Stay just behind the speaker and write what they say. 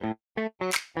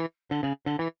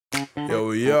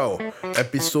Yo,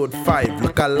 episode 5,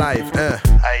 look alive,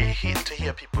 I hate to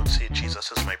hear people say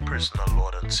Jesus is my personal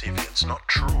Lord and Savior. It's not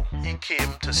true. He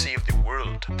came to save the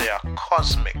world. There are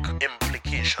cosmic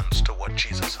implications to what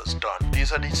Jesus has done.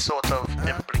 These are the sort of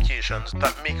implications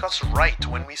that make us right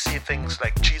when we say things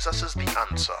like Jesus is the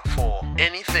answer for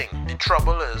anything. The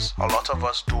trouble is, a lot of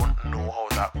us don't know how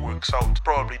that works out.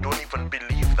 Probably don't even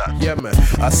believe that. Yeah, man.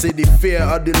 I say the fear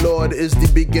of the Lord is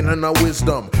the beginning of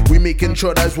wisdom. We making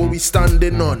sure that's what we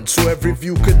standing on, so every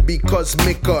view could be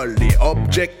cosmically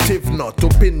objective, not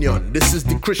opinion. This is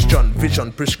the Christian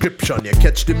vision prescription. You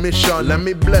catch the mission. Let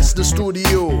me bless the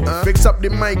studio. Fix up the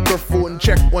microphone.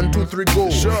 Check 1, 2, 3, go.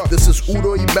 Sure. This is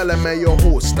Udo Ibeleme, your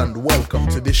host, and welcome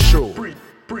to the show.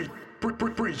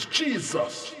 Preach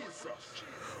Jesus.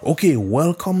 Okay,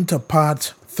 welcome to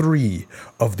part 3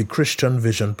 of the Christian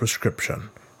vision prescription.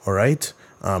 All right.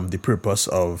 The purpose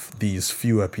of these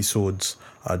few episodes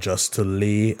are just to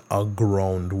lay a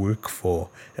groundwork for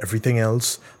everything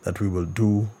else that we will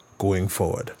do going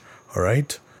forward. All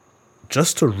right.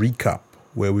 Just to recap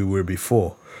where we were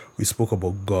before, we spoke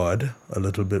about God a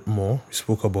little bit more. We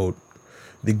spoke about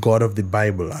the God of the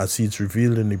Bible as he's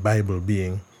revealed in the Bible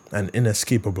being an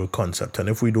inescapable concept. And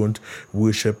if we don't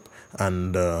worship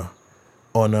and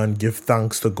honor and give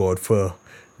thanks to God for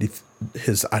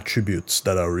his attributes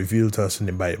that are revealed to us in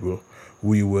the Bible,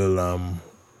 we will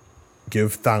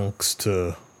give thanks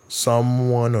to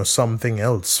someone or something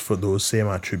else for those same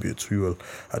attributes. We will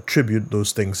attribute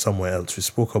those things somewhere else. We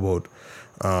spoke about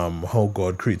how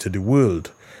God created the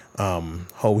world,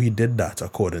 how he did that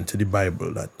according to the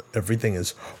Bible, that everything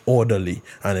is orderly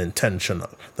and intentional,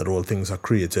 that all things are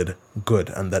created good,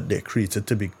 and that they're created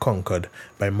to be conquered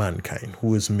by mankind,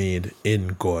 who is made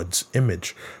in God's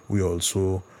image. We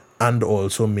also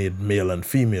made male and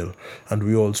female. And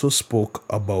we also spoke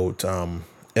about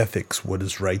ethics, what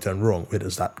is right and wrong, where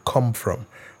does that come from,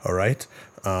 all right?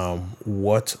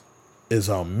 What is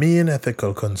our main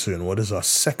ethical concern? What is our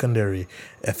secondary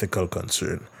ethical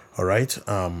concern, all right?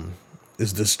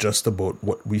 Is this just about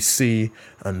what we say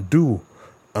and do?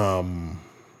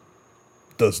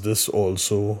 Does this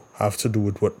also have to do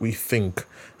with what we think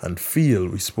and feel?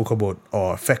 We spoke about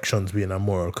our affections being a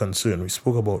moral concern. We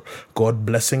spoke about God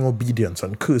blessing obedience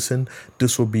and cursing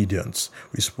disobedience.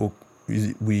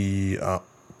 We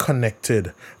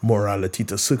connected morality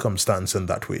to circumstance in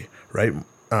that way, right?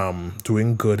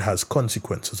 Doing good has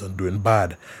consequences, and doing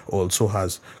bad also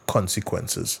has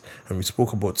consequences. And we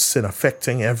spoke about sin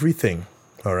affecting everything,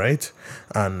 all right?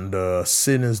 And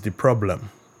sin is the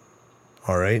problem,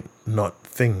 all right? Not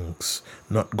things,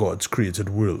 not God's created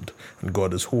world. And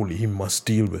God is holy. He must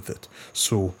deal with it.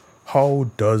 So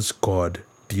how does God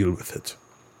deal with it?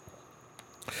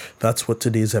 That's what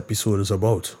today's episode is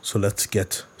about. So let's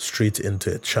get straight into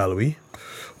it, shall we?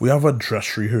 We have a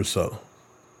dress rehearsal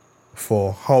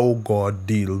for how God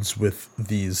deals with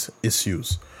these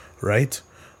issues, right?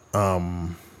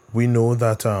 We know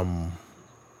that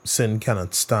sin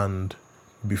cannot stand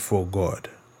before God.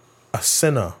 A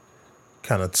sinner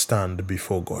cannot stand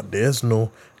before God. There's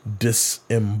no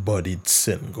disembodied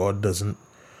sin. God doesn't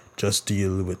just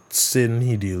deal with sin,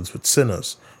 he deals with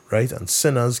sinners, right? And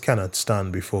sinners cannot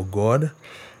stand before God.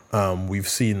 We've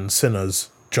seen sinners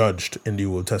judged in the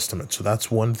Old Testament. So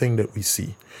that's one thing that we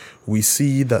see. We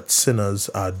see that sinners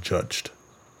are judged,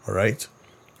 all right?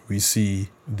 We see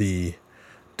the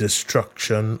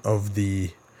destruction of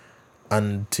the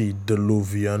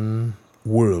antediluvian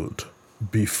world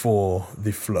before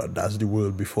the flood. That's the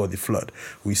world before the flood.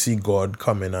 We see God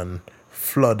coming and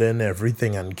flooding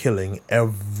everything and killing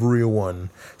everyone,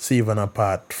 save and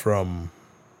apart from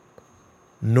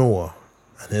Noah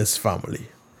and his family.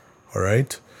 All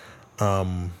right.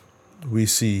 We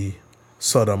see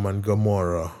Sodom and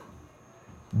Gomorrah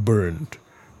burned.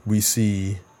 We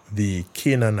see the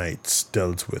Canaanites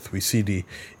dealt with. We see the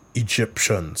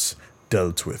Egyptians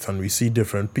dealt with. And we see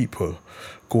different people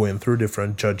going through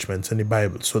different judgments in the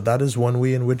Bible. So that is one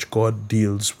way in which God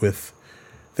deals with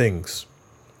things.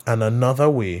 And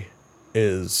another way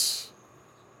is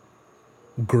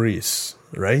grace,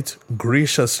 right?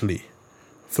 Graciously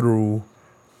through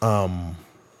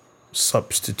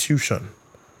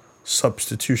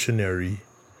substitutionary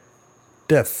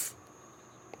death,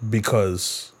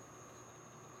 because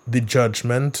the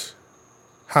judgment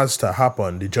has to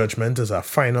happen. The judgment is a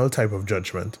final type of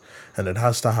judgment, and it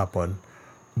has to happen,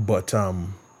 but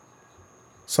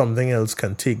something else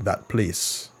can take that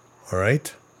place, all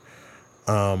right?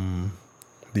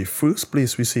 The first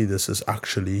place we see this is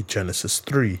actually Genesis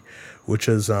 3, which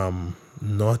is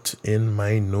not in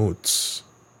my notes.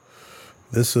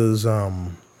 This is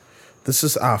This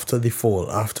is after the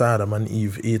fall, after Adam and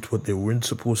Eve ate what they weren't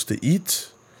supposed to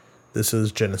eat. This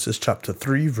is Genesis chapter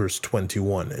 3, verse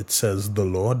 21. It says, the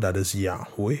Lord, that is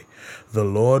Yahweh, the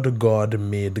Lord God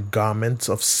made garments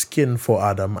of skin for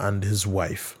Adam and his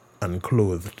wife and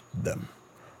clothed them.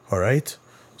 All right?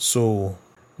 So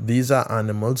these are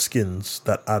animal skins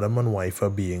that Adam and wife are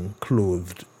being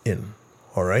clothed in.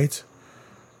 All right?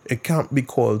 It can't be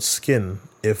called skin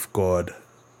if God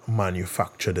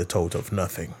manufactured it out of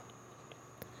nothing.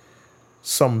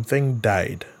 Something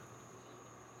died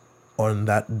on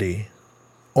that day.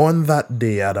 On that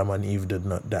day, Adam and Eve did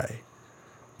not die.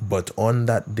 But on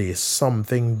that day,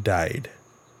 something died.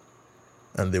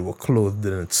 And they were clothed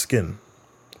in its skin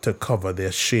to cover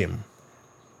their shame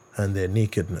and their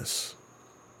nakedness.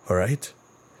 All right?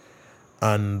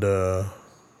 And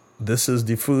this is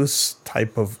the first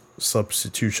type of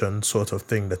substitution sort of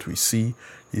thing that we see.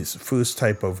 This first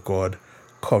type of God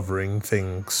covering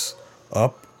things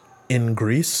up in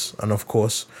grace. And of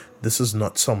course, this is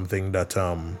not something that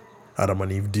Adam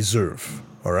and Eve deserve.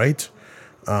 All right?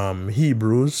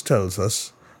 Hebrews tells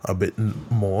us a bit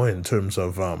more in terms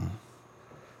of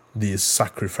these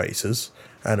sacrifices.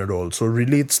 And it also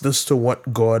relates this to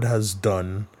what God has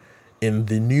done in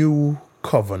the new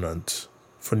covenant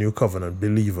for new covenant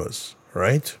believers.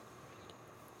 Right?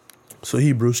 So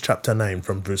Hebrews chapter 9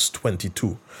 from verse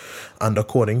 22. And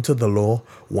according to the law,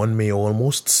 one may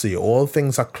almost say all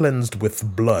things are cleansed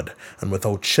with blood, and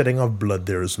without shedding of blood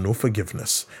there is no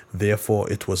forgiveness.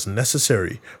 Therefore it was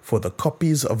necessary for the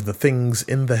copies of the things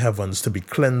in the heavens to be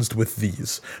cleansed with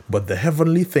these, but the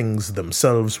heavenly things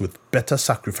themselves with better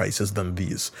sacrifices than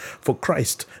these. For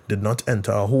Christ did not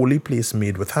enter a holy place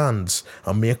made with hands,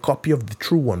 a mere copy of the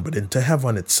true one, but into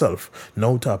heaven itself,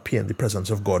 now to appear in the presence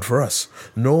of God for us.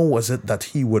 Nor was it that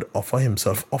he would offer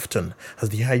himself often, as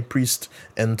the high priest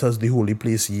enters the holy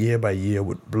place year by year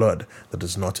with blood that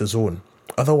is not his own.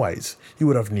 Otherwise, he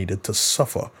would have needed to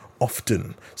suffer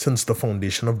often since the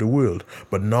foundation of the world.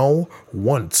 But now,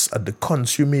 once at the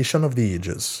consummation of the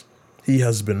ages, he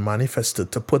has been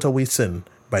manifested to put away sin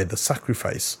by the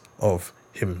sacrifice of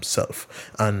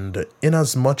himself. And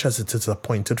inasmuch as it is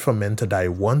appointed for men to die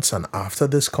once, and after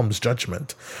this comes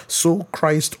judgment, so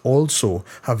Christ also,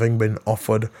 having been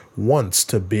offered once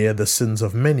to bear the sins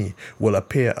of many, will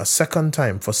appear a second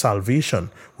time for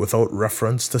salvation without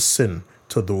reference to sin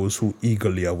to those who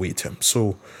eagerly await him.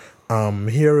 So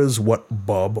here is what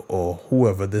Bob, or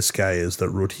whoever this guy is that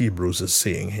wrote Hebrews, is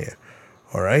saying here.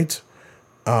 All right?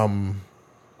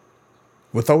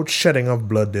 Without shedding of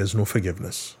blood, there's no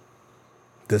forgiveness.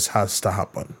 This has to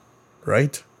happen,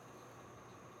 right?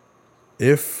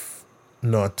 If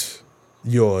not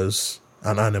yours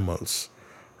and animals,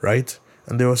 right?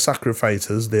 And there were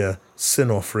sacrifices, there are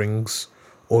sin offerings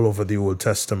all over the Old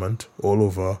Testament, all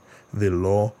over the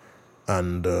law.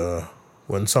 And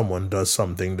when someone does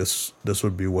something, this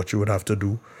would be what you would have to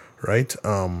do, right?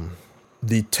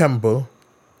 The temple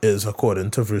is,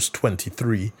 according to verse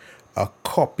 23, a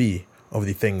copy of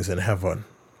the things in heaven,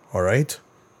 all right?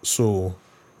 So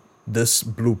this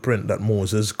blueprint that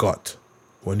Moses got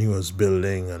when he was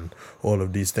building and all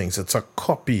of these things, it's a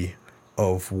copy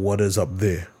of what is up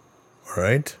there. All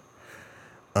right.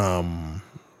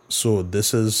 So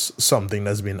this is something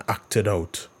that's been acted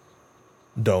out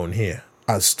down here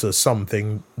as to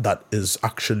something that is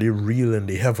actually real in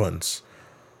the heavens.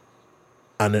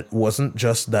 And it wasn't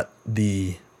just that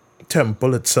the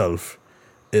temple itself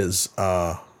is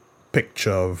a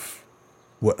picture of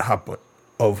what happened,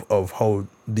 of how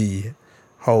the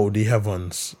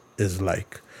heavens is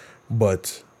like,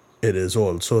 but it is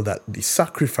also that the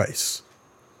sacrifices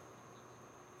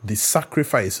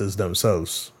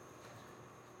themselves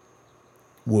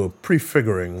were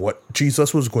prefiguring what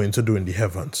Jesus was going to do in the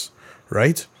heavens,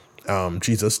 right?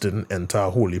 Jesus didn't enter a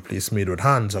holy place made with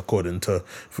hands, according to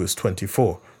verse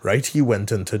 24, right? He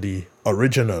went into the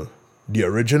original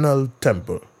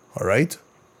temple, all right?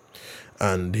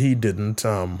 And he didn't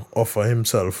offer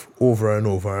himself over and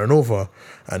over and over,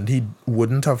 and he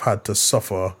wouldn't have had to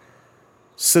suffer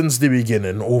since the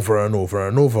beginning over and over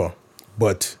and over,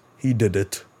 but he did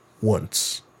it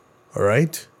once, all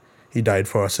right? He died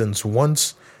for our sins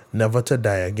once, never to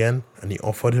die again, and he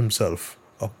offered himself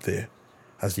up there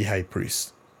as the high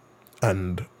priest.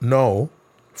 And now,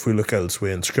 if we look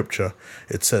elsewhere in Scripture,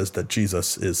 it says that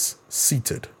Jesus is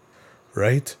seated,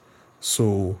 right?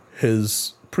 So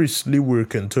his priestly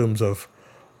work in terms of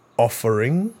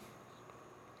offering,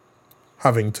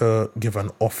 having to give an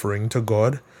offering to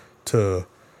God to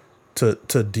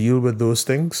deal with those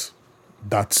things,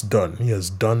 that's done. He has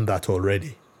done that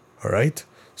already. All right.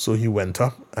 So he went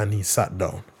up and he sat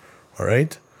down. All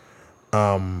right.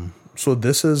 So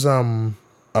this is a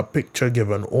picture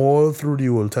given all through the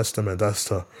Old Testament as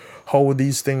to how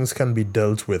these things can be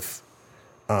dealt with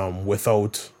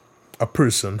without a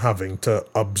person having to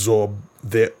absorb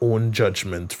their own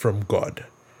judgment from God.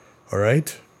 All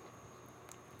right?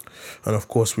 And of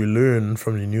course, we learn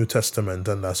from the New Testament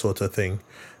and that sort of thing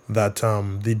that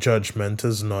the judgment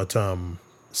is not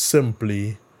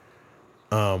simply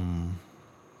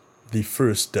the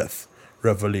first death.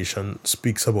 Revelation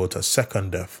speaks about a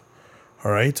second death.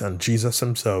 All right? And Jesus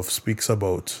himself speaks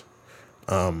about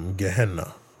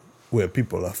Gehenna, where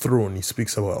people are thrown. He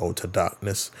speaks about outer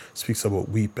darkness, speaks about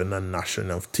weeping and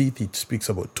gnashing of teeth. He speaks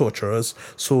about torturers.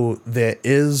 So there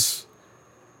is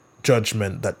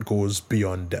judgment that goes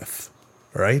beyond death,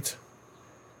 right?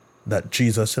 That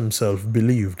Jesus himself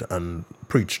believed and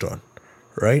preached on,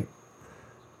 right?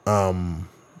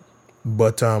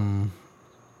 But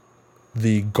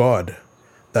the God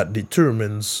that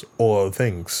determines all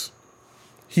things,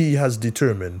 he has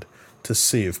determined to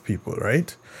save people,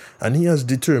 right? And he has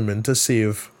determined to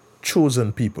save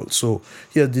chosen people. So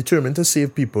he has determined to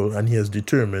save people, and he has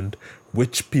determined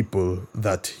which people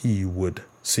that he would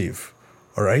save.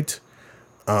 All right?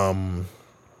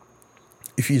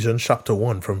 Ephesians chapter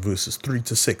 1 from verses 3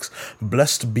 to 6.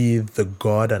 Blessed be the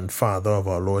God and Father of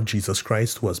our Lord Jesus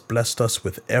Christ, who has blessed us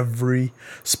with every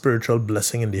spiritual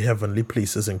blessing in the heavenly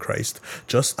places in Christ,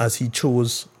 just as he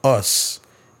chose us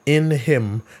in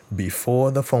him before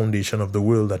the foundation of the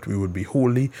world, that we would be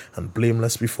holy and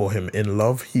blameless before him. In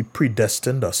love, he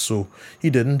predestined us. So he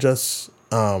didn't just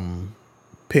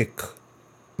pick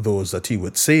those that he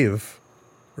would save,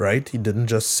 right? He didn't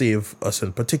just save us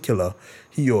in particular.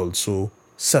 He also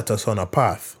set us on a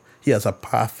path. He has a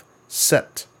path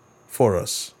set for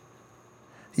us.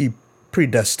 He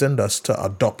predestined us to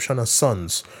adoption as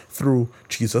sons through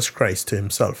Jesus Christ to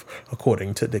himself,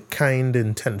 according to the kind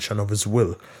intention of his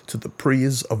will, to the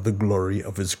praise of the glory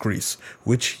of his grace,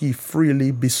 which he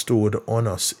freely bestowed on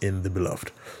us in the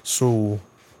beloved. So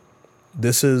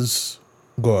this is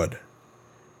God.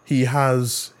 He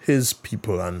has his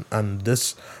people, and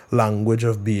this language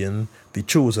of being the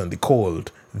chosen, the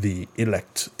called, the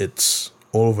elect, it's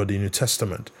all over the New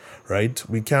Testament, right?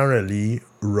 We can't really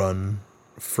run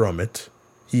from it.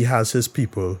 He has his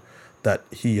people that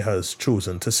he has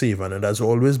chosen to save, and it has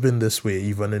always been this way.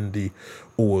 Even in the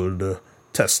Old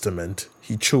Testament,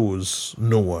 he chose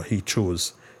Noah, he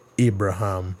chose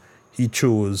Abraham, he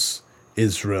chose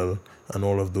Israel, and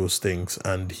all of those things,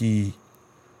 and he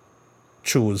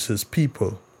chose his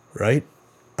people, right?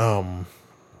 But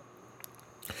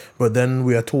then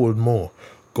we are told more.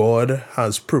 God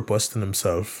has purposed in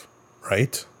himself,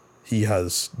 right? He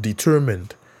has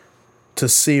determined to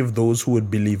save those who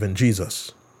would believe in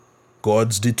Jesus.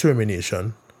 God's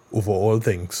determination over all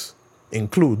things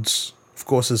includes, of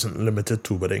course, isn't limited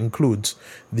to, but it includes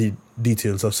the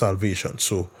details of salvation.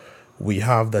 So we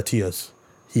have that he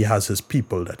has his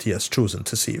people that he has chosen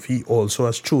to save. He also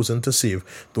has chosen to save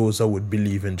those that would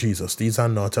believe in Jesus. These are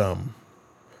not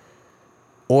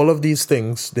all of these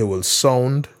things, they will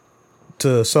sound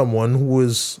to someone who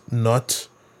is not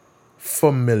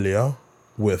familiar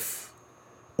with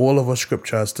all of what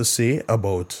scripture has to say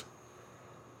about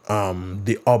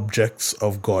the objects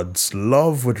of God's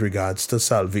love with regards to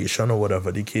salvation, or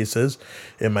whatever the case is.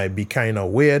 It might be kind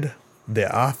of weird.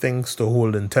 There are things to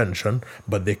hold in tension,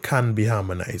 but they can be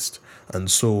harmonized.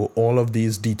 And so all of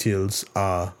these details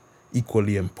are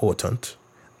equally important,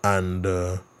 and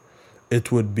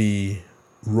it would be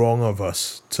wrong of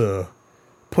us to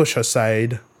push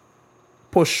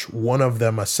one of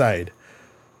them aside,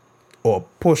 or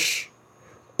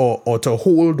or to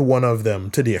hold one of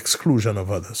them to the exclusion of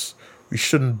others. We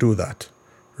shouldn't do that,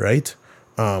 right?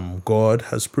 God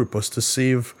has purposed to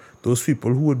save those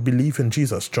people who would believe in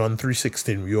Jesus. John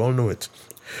 3:16, we all know it.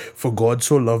 For God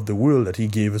so loved the world that he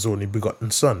gave his only begotten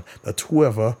Son, that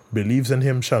whoever believes in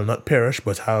him shall not perish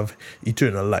but have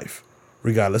eternal life.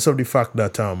 Regardless of the fact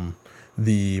that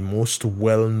the most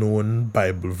well-known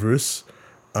Bible verse,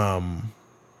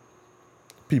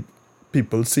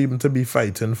 people seem to be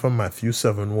fighting for Matthew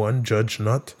 7:1, judge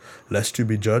not, lest you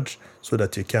be judged, so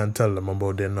that you can't tell them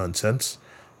about their nonsense.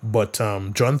 But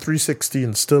John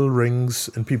 3:16 still rings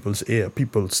in people's ear.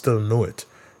 People still know it,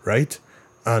 right?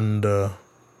 And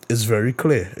it's very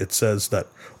clear. It says that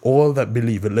all that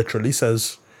believe, it literally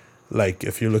says, like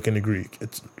if you look in the Greek,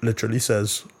 it literally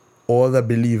says, all that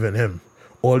believe in him,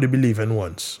 all the believing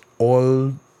ones,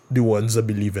 all the ones that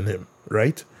believe in him,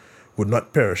 right, would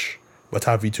not perish, but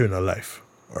have eternal life,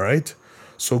 all right?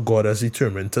 So God has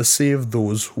determined to save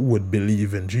those who would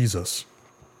believe in Jesus.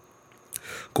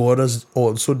 God has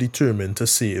also determined to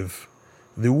save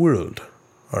the world,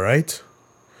 all right?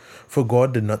 For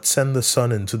God did not send the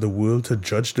Son into the world to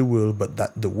judge the world, but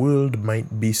that the world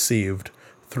might be saved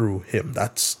through him.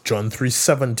 That's John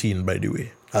 3:17, by the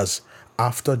way, as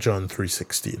after John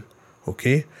 3:16.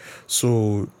 Okay?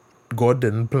 So God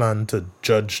didn't plan to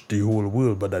judge the whole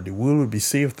world, but that the world would be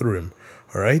saved through him.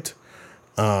 All right?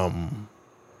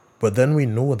 But then we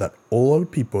know that all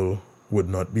people would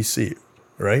not be saved,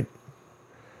 right?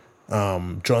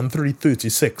 John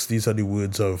 3:36, these are the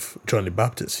words of John the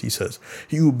Baptist. He says,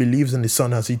 "He who believes in the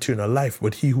Son has eternal life,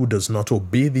 but he who does not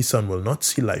obey the Son will not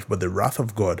see life, but the wrath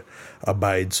of God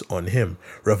abides on him."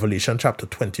 Revelation chapter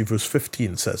 20 verse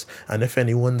 15 says, "And if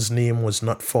anyone's name was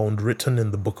not found written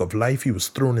in the book of life, he was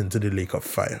thrown into the lake of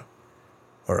fire."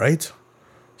 All right?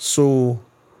 So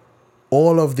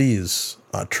all of these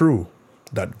are true,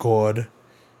 that God,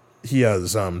 he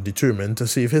has determined to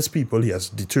save his people. He has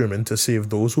determined to save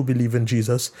those who believe in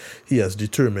Jesus. He has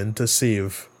determined to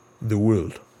save the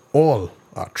world. All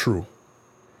are true,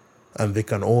 and they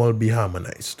can all be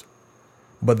harmonized.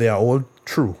 But they are all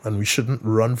true, and we shouldn't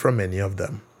run from any of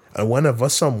them. And whenever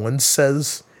someone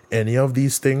says any of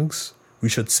these things, we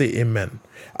should say amen,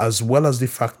 as well as the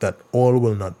fact that all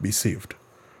will not be saved.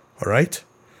 All right?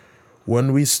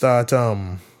 When we start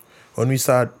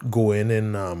going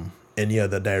in any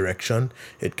other direction,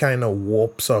 it kind of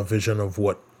warps our vision of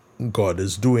what God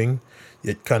is doing.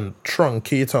 It can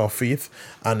truncate our faith,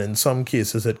 and in some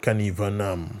cases it can even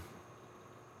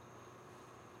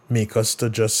make us to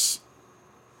just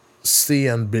say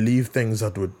and believe things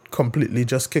that would completely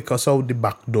just kick us out the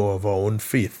back door of our own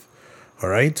faith. All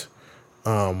right?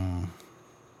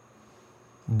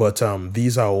 But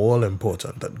these are all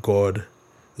important, that God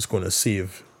is going to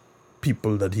save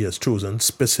people that he has chosen,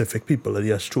 specific people that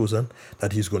he has chosen,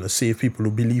 that he's going to save people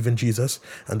who believe in Jesus,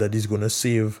 and that he's going to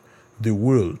save the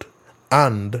world,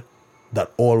 and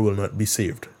that all will not be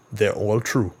saved. They're all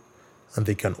true, and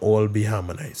they can all be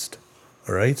harmonized.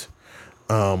 All right?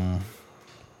 Now,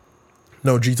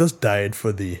 Jesus died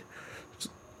for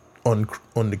on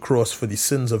the cross for the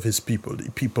sins of his people,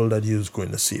 the people that he was going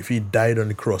to save. He died on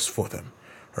the cross for them.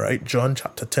 All right, John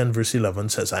chapter 10 verse 11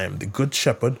 says, "I am the good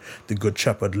shepherd. The good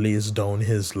shepherd lays down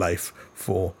his life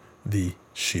for the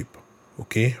sheep."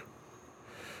 Okay?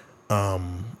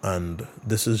 And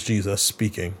this is Jesus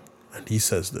speaking, and he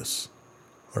says this.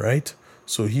 All right?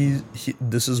 So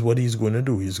this is what he's going to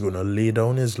do. He's going to lay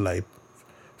down his life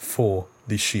for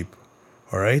the sheep.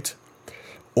 All right?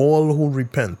 All who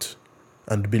repent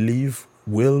and believe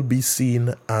will be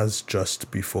seen as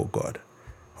just before God.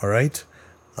 All right?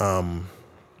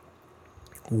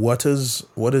 What is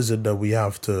it that we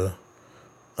have to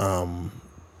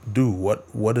do?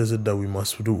 What is it that we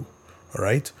must do? All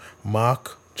right?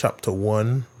 Mark chapter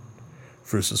 1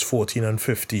 verses 14 and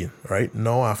 15. Right?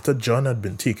 Now after John had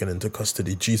been taken into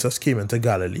custody, Jesus came into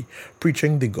Galilee,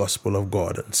 preaching the gospel of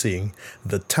God and saying,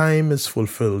 "The time is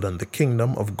fulfilled and the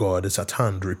kingdom of God is at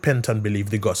hand. Repent and believe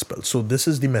the gospel." So this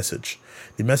is the message.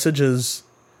 The message is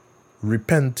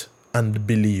repent and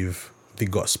believe the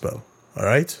gospel. All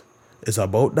right? It's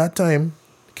about that time.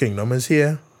 Kingdom is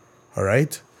here. All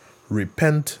right?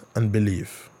 Repent and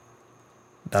believe.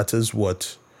 That is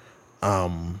what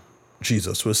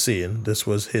Jesus was saying. This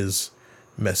was his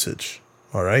message.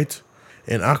 All right?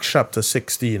 In Acts chapter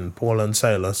 16, Paul and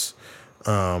Silas,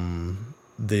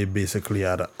 they basically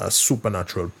had a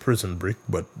supernatural prison break,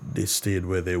 but they stayed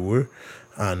where they were.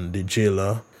 And the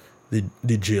jailer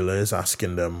is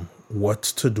asking them what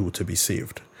to do to be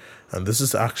saved. And this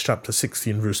is Acts chapter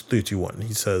 16, verse 31.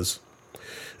 It says,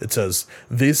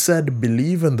 "They said,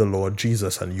 'Believe in the Lord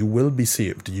Jesus and you will be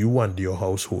saved, you and your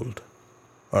household.'"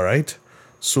 All right?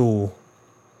 So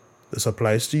this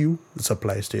applies to you. This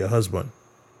applies to your husband.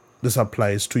 This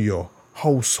applies to your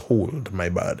household, my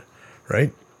bad.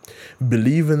 Right?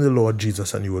 Believe in the Lord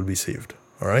Jesus and you will be saved.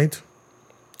 All right?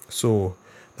 So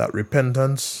that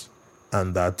repentance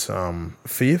and that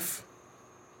faith,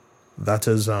 that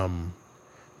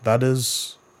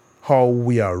is how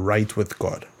we are right with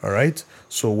God. All right?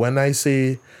 So when I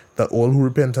say that all who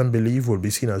repent and believe will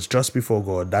be seen as just before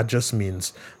God, that just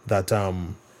means that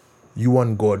you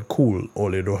and God cool, or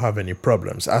they don't have any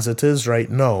problems. As it is right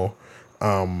now,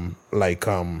 like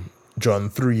John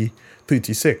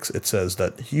 3:36, it says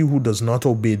that he who does not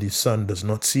obey the Son does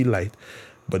not see light,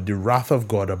 but the wrath of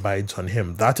God abides on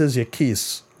him. That is your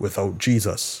case without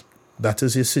Jesus. That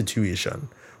is your situation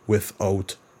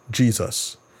without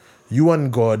Jesus. You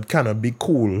and God cannot be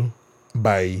cool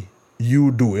by you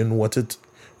doing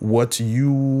what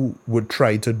you would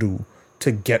try to do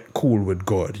to get cool with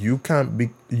God. You can't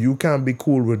be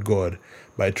cool with God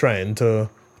by trying to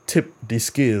tip the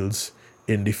scales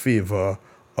in the favor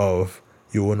of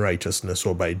your own righteousness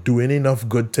or by doing enough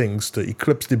good things to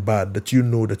eclipse the bad that you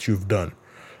know that you've done.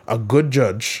 A good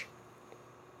judge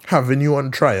having you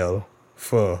on trial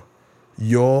for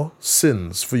your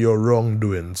sins, for your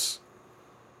wrongdoings,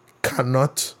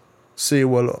 cannot say,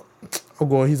 well, oh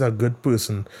God, he's a good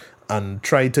person, and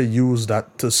try to use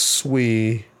that to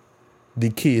sway the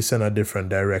case in a different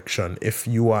direction if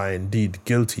you are indeed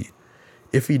guilty.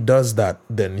 If he does that,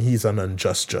 then he's an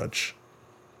unjust judge.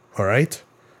 All right?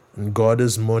 And God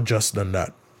is more just than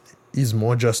that. He's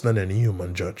more just than any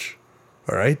human judge.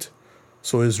 All right?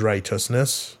 So his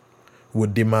righteousness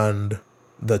would demand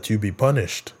that you be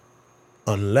punished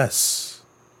unless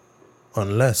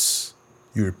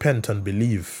you repent and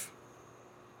believe.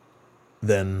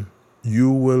 Then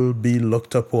you will be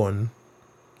looked upon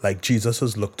like Jesus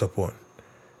is looked upon.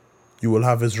 You will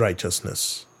have his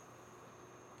righteousness,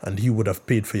 and he would have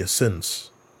paid for your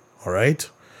sins. All right?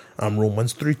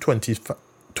 Romans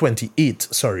 3:28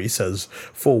 says,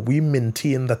 "For we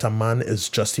maintain that a man is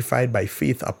justified by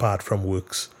faith apart from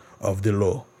works of the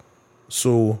law."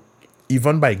 So,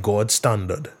 even by God's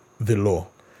standard, the law,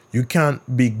 you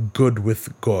can't be good with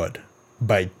God.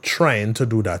 By trying to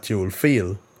do that, you will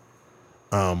fail.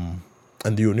 And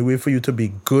the only way for you to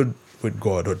be good with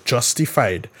God or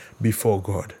justified before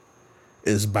God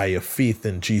is by your faith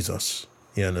in Jesus.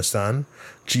 You understand?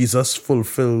 Jesus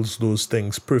fulfills those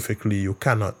things perfectly. You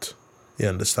cannot. You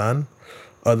understand?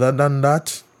 Other than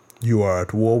that, you are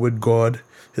at war with God.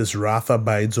 His wrath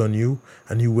abides on you,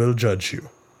 and he will judge you.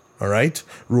 All right?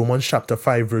 Romans chapter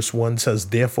 5 verse 1 says,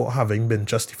 "Therefore, having been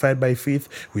justified by faith,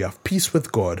 we have peace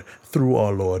with God through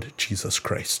our Lord Jesus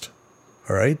Christ."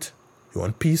 All right? You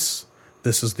want peace?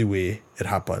 This is the way it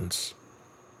happens.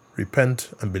 Repent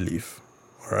and believe.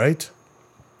 All right?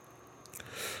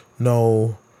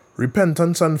 Now,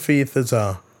 repentance and faith is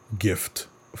a gift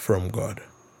from God.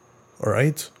 All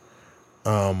right?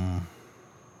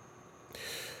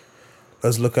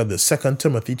 Let's look at this. 2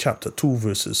 Timothy chapter 2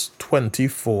 verses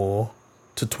 24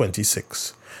 to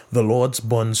 26. "The Lord's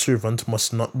bondservant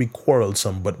must not be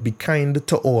quarrelsome, but be kind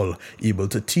to all, able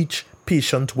to teach,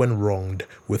 patient when wronged,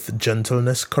 with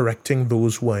gentleness correcting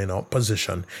those who are in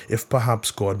opposition, if perhaps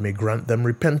God may grant them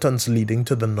repentance leading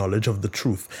to the knowledge of the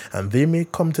truth, and they may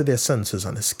come to their senses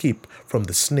and escape from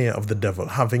the snare of the devil,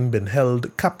 having been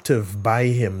held captive by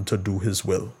him to do his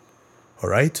will." All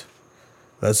right?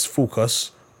 Let's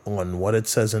focus on what it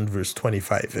says in verse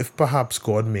 25. If perhaps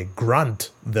God may grant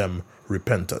them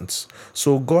repentance.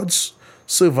 So God's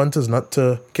servant is not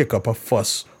to kick up a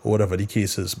fuss or whatever the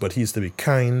case is, but he's to be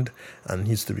kind and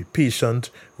he's to be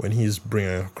patient when he's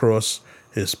bringing across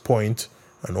his point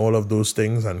and all of those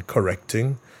things and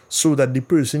correcting, so that the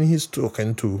person he's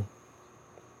talking to,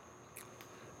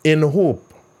 in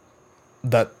hope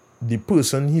that the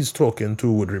person he's talking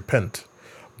to would repent.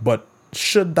 But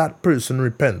should that person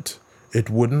repent, it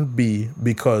wouldn't be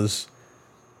because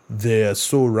they're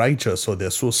so righteous or they're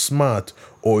so smart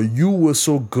or you were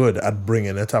so good at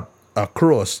bringing it up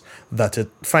across that it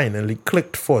finally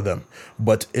clicked for them.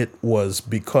 But it was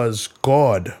because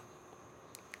God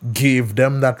gave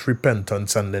them that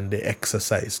repentance and then they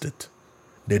exercised it.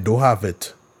 They don't have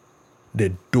it.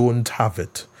 They don't have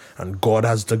it. And God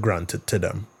has to grant it to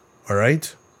them. All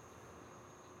right?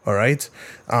 All right?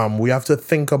 We have to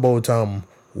think about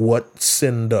what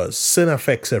sin does. Sin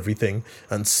affects everything,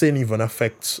 and sin even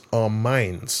affects our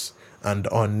minds and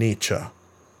our nature.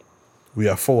 We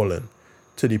are fallen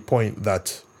to the point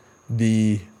that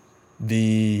the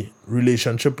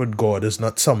relationship with God is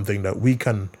not something that we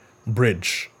can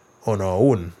bridge on our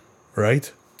own, right?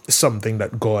 It's something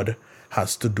that God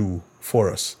has to do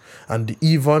for us. And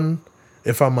even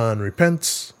if a man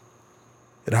repents,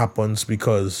 it happens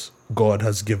because God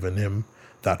has given him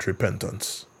that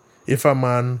repentance. If a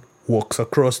man walks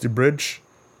across the bridge,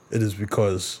 it is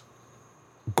because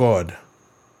God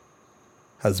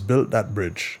has built that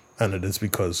bridge, and it is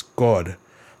because God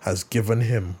has given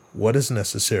him what is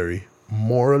necessary,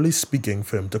 morally speaking,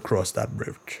 for him to cross that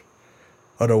bridge.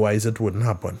 Otherwise, it wouldn't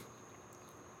happen.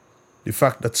 The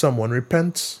fact that someone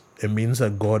repents, it means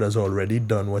that God has already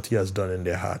done what he has done in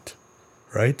their heart,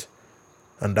 right?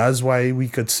 And that's why we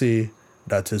could say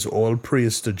that is all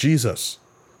praise to Jesus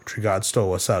with regards to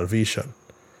our salvation.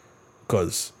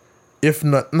 Because if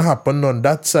nothing happened on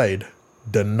that side,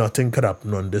 then nothing could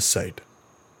happen on this side.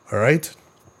 All right?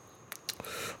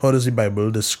 How does the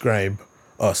Bible describe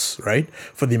us, right?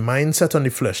 For the mind set on the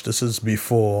flesh, this is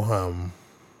before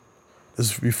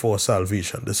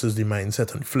salvation. This is the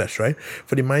mindset on the flesh, right?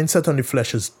 For the mindset on the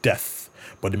flesh is death,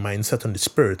 but the mindset on the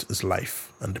spirit is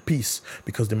life and peace.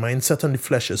 Because the mindset on the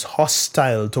flesh is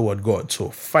hostile toward God. So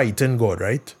fighting God,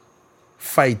 right?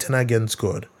 Fighting against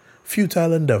God.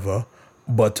 futile endeavor,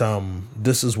 but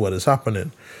this is what is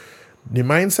happening. The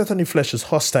mindset and the flesh is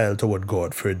hostile toward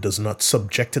God, for it does not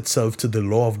subject itself to the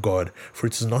law of God, for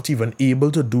it is not even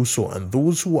able to do so, and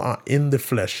those who are in the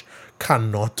flesh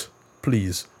cannot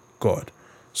please God.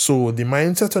 So the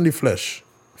mindset and the flesh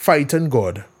fighting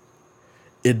God,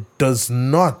 it does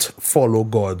not follow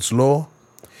God's law,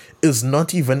 is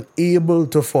not even able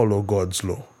to follow God's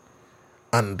law,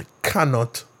 and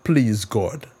cannot please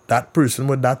God. That person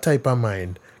with that type of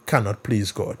mind cannot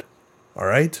please God. All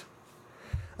right?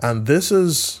 And this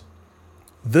is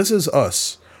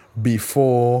us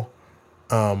before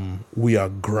we are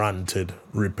granted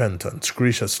repentance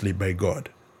graciously by God.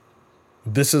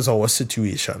 This is our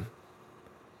situation.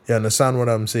 You understand what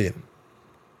I'm saying?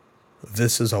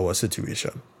 This is our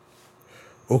situation.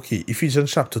 Okay,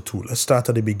 Ephesians chapter 2. Let's start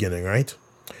at the beginning, right?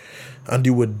 And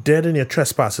you were dead in your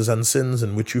trespasses and sins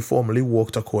in which you formerly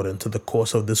walked according to the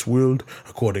course of this world,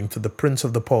 according to the prince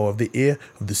of the power of the air,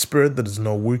 of the spirit that is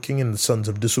now working in the sons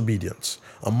of disobedience.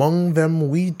 Among them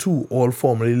we too all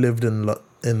formerly lived in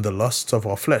the lusts of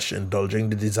our flesh, indulging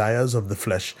the desires of the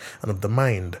flesh and of the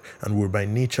mind, and were by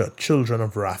nature children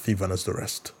of wrath, even as the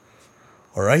rest.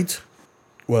 All right?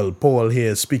 Well, Paul here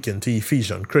is speaking to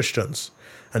Ephesian Christians,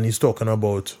 and he's talking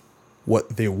about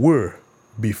what they were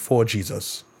before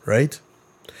Jesus, right?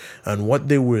 And what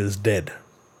they were is dead,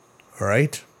 all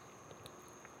right?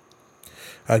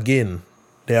 Again,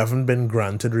 they haven't been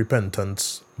granted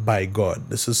repentance by God.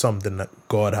 This is something that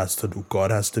God has to do.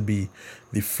 God has to be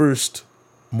the first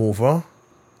mover,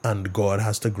 and God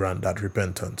has to grant that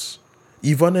repentance.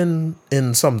 Even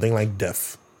in something like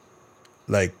death,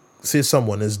 like say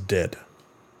someone is dead.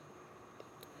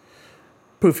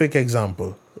 Perfect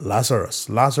example, Lazarus.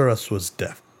 Lazarus was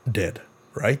dead,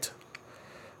 right?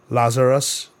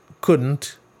 Lazarus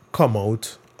couldn't come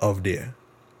out of there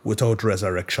without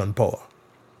resurrection power.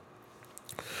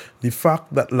 The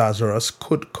fact that Lazarus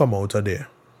could come out of there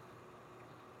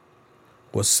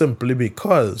was simply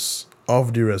because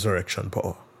of the resurrection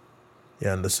power. You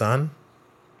understand?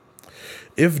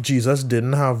 If Jesus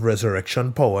didn't have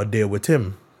resurrection power there with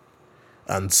him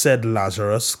and said,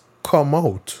 Lazarus, come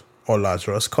out, or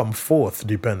Lazarus, come forth,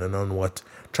 depending on what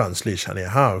translation you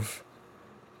have,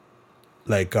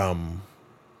 like,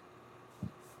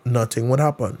 nothing would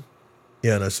happen.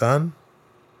 You understand?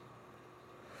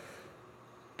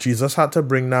 Jesus had to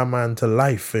bring that man to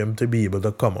life for him to be able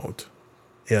to come out.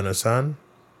 You understand?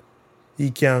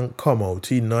 He can't come out.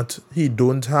 He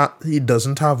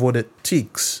doesn't have what it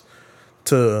takes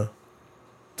to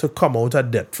come out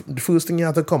of death. The first thing he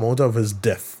had to come out of is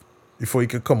death before he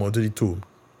could come out of the tomb.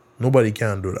 Nobody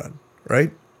can do that,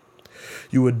 right?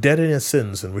 You were dead in your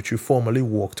sins in which you formerly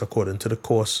walked according to the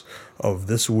course of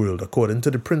this world, according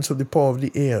to the prince of the power of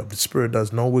the air, of the spirit that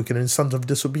is now working in sons of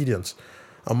disobedience.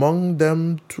 Among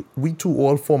them we too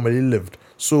all formerly lived.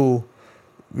 So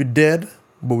we're dead,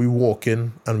 but we walk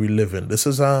in and we live in. This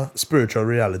is a spiritual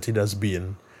reality that's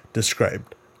being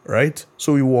described, right?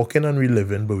 So we walk in and we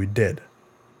live in, but we're dead.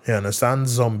 You understand?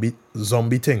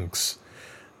 Zombie things,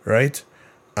 right?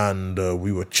 And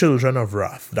we were children of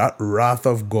wrath. That wrath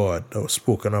of God that was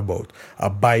spoken about,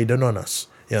 abiding on us.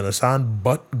 You understand?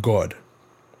 But God.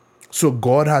 So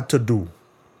God had to do.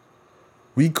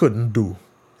 We couldn't do.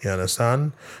 You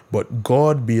understand? But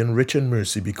God, being rich in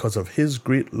mercy because of his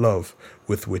great love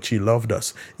with which he loved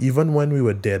us, even when we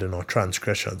were dead in our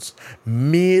transgressions,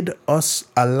 made us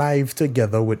alive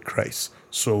together with Christ.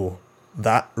 So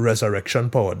that resurrection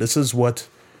power, this is what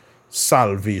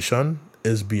salvation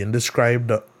is being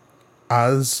described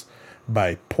as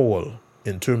by Paul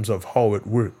in terms of how it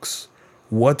works.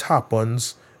 What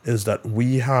happens is that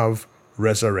we have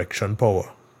resurrection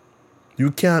power.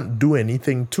 You can't do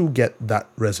anything to get that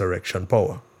resurrection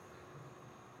power.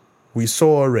 We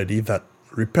saw already that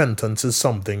repentance is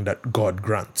something that God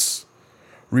grants.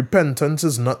 Repentance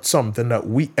is not something that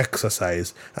we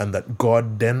exercise and that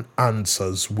God then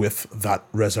answers with that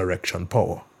resurrection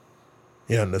power.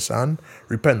 You understand?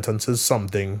 Repentance is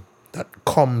something that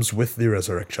comes with the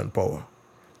resurrection power.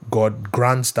 God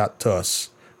grants that to us,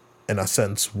 in a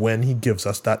sense, when he gives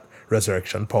us that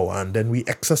resurrection power, and then we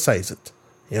exercise it.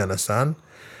 You understand?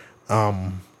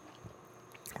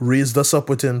 Raised us up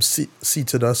with him,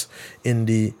 seated us in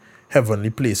the heavenly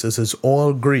places is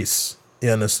all grace.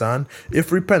 You understand?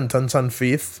 If repentance and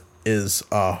faith is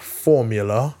a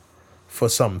formula for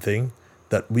something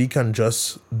that we can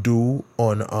just do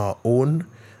on our own,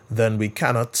 then we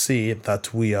cannot say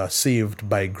that we are saved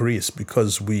by grace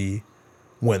because we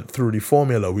went through the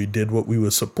formula. We did what we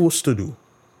were supposed to do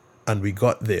and we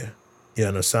got there. You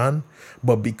understand?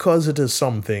 But because it is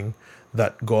something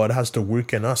that God has to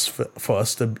work in us for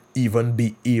us to even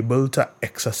be able to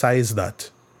exercise that.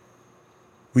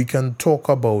 We can talk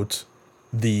about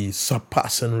the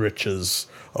surpassing riches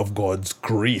of God's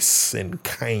grace and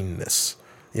kindness.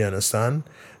 You understand?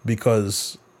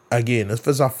 Because, again, if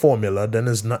it's a formula, then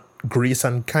it's not grace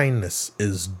and kindness,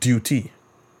 is duty.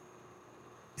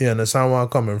 You understand where I'm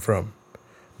coming from?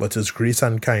 But it's grace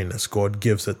and kindness. God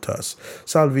gives it to us.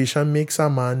 Salvation makes a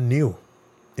man new.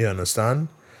 You understand?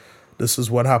 This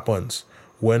is what happens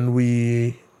when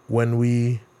we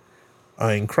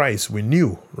are in Christ. We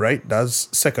new, right? That's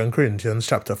 2 Corinthians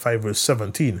chapter 5 verse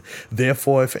 17.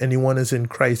 Therefore, if anyone is in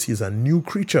Christ, he is a new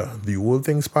creature. The old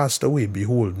things passed away.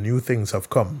 Behold, new things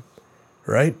have come.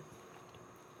 Right?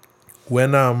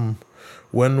 When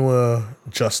we're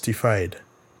justified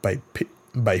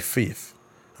by faith,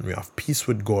 and we have peace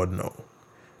with God now,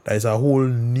 there is a whole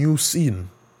new scene.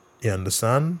 You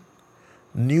understand?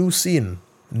 New scene,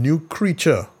 new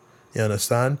creature. You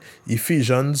understand?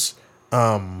 Ephesians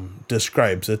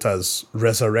describes it as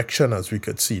resurrection, as we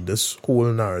could see. This whole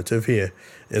narrative here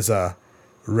is a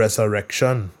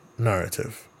resurrection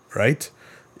narrative, right?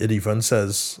 It even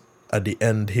says at the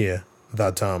end here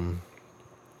that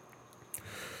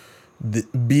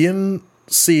being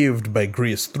saved by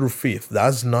grace through faith,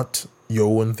 that's not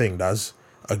your own thing. That's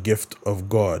a gift of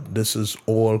God. This is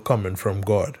all coming from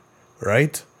God,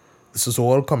 right? This is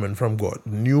all coming from God.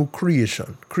 New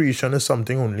creation. Creation is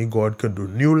something only God can do.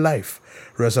 New life.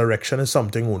 Resurrection is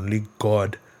something only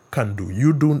God can do.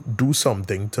 You don't do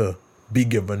something to be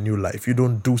given new life. You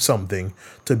don't do something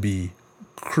to be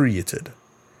created.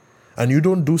 And you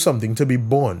don't do something to be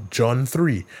born. John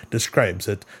 3 describes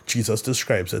it. Jesus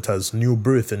describes it as new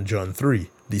birth in John 3.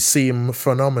 The same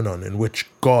phenomenon in which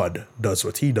God does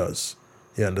what he does.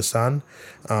 You understand?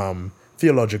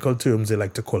 Theological terms, they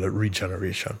like to call it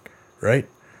regeneration. Right?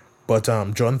 But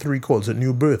John 3 calls it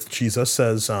new birth. Jesus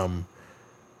says,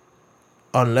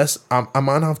 unless a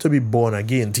man have to be born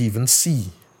again to even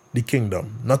see the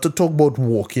kingdom. Not to talk about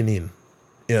walking in.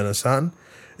 You understand?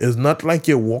 It's not like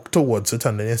you walk towards it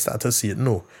and then you start to see it.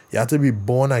 No. You have to be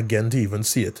born again to even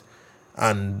see it.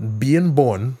 And being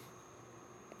born,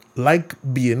 like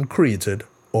being created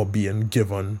or being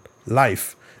given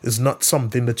life, is not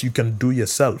something that you can do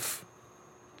yourself.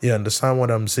 You understand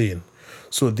what I'm saying?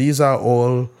 So these are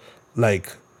all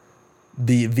like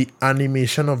the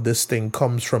animation of this thing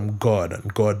comes from God,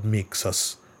 and God makes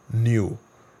us new.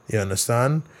 You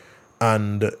understand?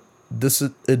 And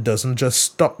it doesn't just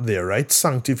stop there, right?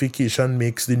 Sanctification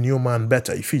makes the new man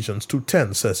better. Ephesians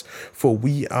 2:10 says, "For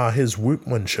we are his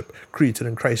workmanship, created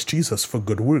in Christ Jesus for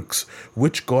good works,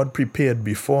 which God prepared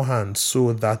beforehand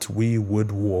so that we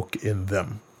would walk in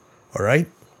them." All right?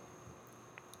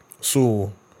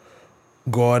 So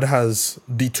God has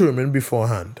determined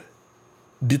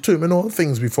all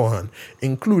things beforehand,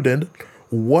 including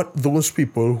what those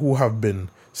people who have been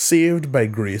saved by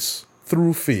grace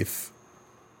through faith,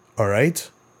 all right,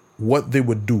 what they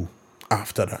would do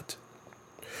after that.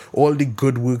 All the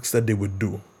good works that they would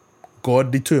do. God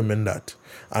determined that.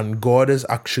 And God is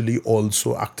actually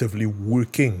also actively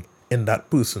working in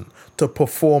that person to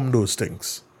perform those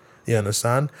things. You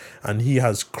understand? And he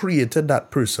has created that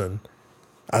person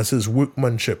as his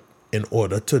workmanship in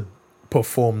order to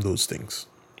perform those things.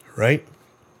 Right?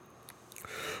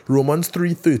 Romans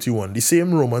 3:31, the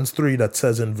same Romans 3 that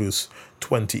says in verse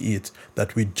 28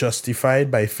 that we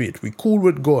justified by faith. We cool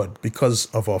with God because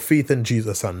of our faith in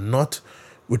Jesus and not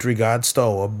with regards to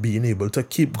our being able to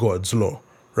keep God's law.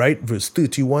 Right? Verse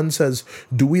 31 says,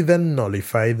 "Do we then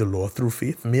nullify the law through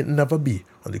faith? May it never be.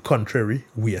 On the contrary,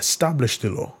 we establish the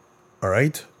law." All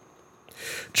right?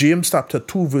 James chapter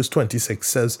 2 verse 26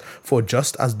 says, "For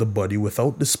just as the body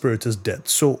without the spirit is dead,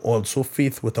 so also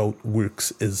faith without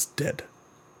works is dead."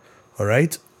 All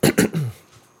right?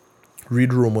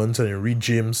 Read Romans and you read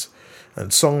James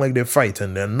and sound like they're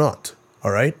fighting. They're not.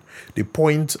 All right? The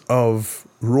point of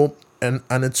Rome, and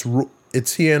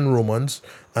it's here in Romans,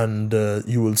 and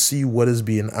you will see what is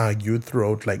being argued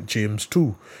throughout, like James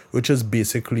 2, which is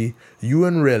basically you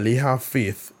won't really have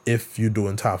faith if you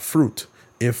don't have fruit.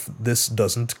 If this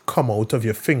doesn't come out of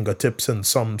your fingertips in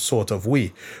some sort of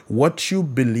way. What you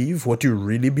believe, what you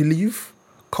really believe,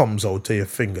 comes out of your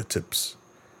fingertips.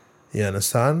 You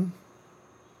understand?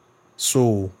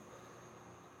 So,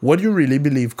 what you really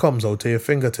believe comes out of your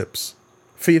fingertips.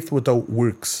 Faith without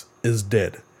works is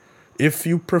dead. If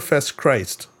you profess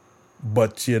Christ,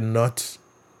 but you're not,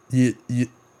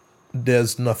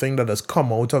 there's nothing that has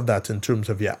come out of that in terms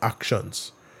of your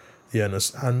actions. You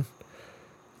understand?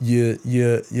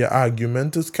 Your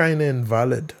argument is kind of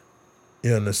invalid.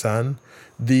 You understand?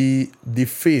 The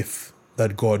faith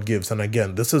that God gives. And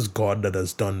again, this is God that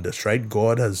has done this, right?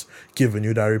 God has given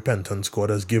you that repentance. God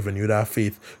has given you that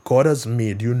faith. God has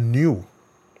made you new.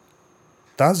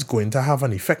 That's going to have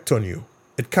an effect on you.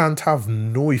 It can't have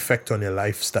no effect on your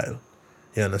lifestyle.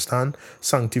 You understand?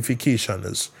 Sanctification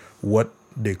is what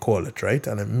they call it, right?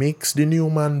 And it makes the new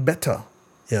man better.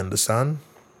 You understand?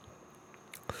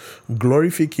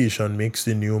 Glorification makes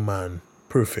the new man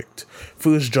perfect.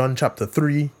 1 John chapter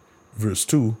 3, verse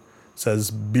 2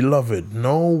 says, Beloved,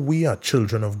 now we are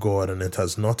children of God, and it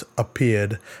has not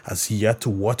appeared as yet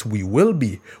what we will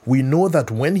be. We know that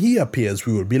when he appears,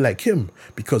 we will be like him,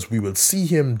 because we will see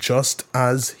him just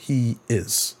as he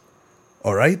is.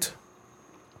 All right?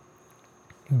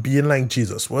 Being like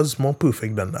Jesus was more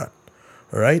perfect than that.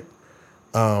 All right?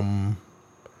 1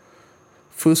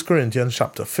 Corinthians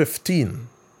chapter 15,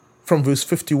 from verse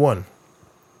 51.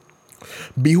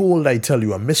 Behold, I tell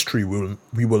you a mystery.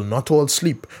 We will not all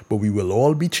sleep, but we will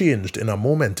all be changed in a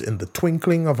moment, in the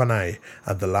twinkling of an eye,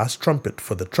 at the last trumpet.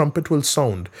 For the trumpet will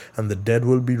sound, and the dead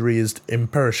will be raised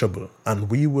imperishable,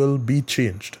 and we will be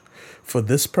changed. For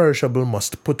this perishable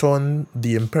must put on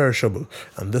the imperishable,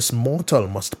 and this mortal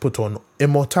must put on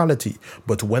immortality.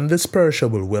 But when this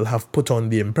perishable will have put on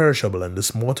the imperishable, and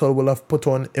this mortal will have put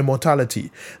on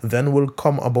immortality, then will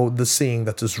come about the saying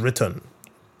that is written,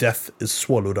 Death is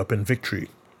swallowed up in victory.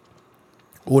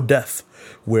 O death,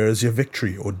 where is your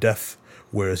victory? O death,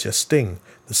 where is your sting?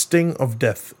 The sting of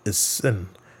death is sin,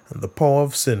 and the power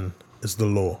of sin is the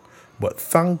law. But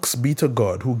thanks be to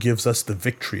God who gives us the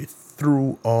victory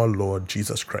through our Lord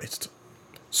Jesus Christ.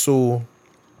 So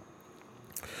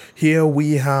here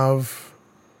we have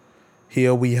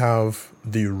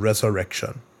the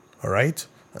resurrection, all right?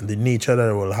 And the nature that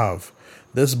it will have.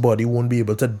 This body won't be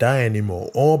able to die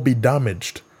anymore or be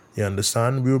damaged. You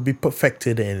understand? We will be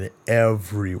perfected in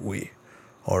every way.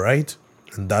 All right?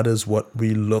 And that is what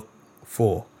we look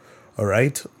for. All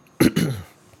right?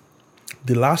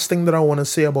 The last thing that I want to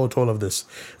say about all of this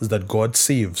is that God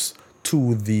saves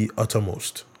to the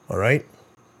uttermost. All right?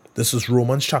 This is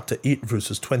Romans chapter 8,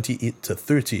 verses 28 to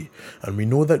 30. And we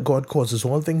know that God causes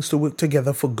all things to work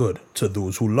together for good to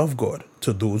those who love God,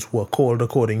 to those who are called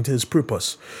according to his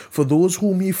purpose. For those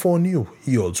whom he foreknew,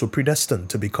 he also predestined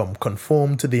to become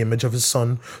conformed to the image of his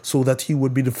Son, so that he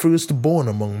would be the firstborn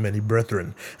among many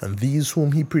brethren. And these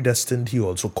whom he predestined, he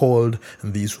also called.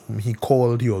 And these whom he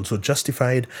called, he also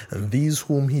justified. And these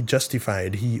whom he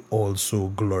justified, he also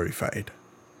glorified.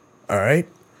 All right?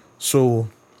 So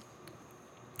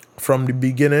from the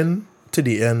beginning to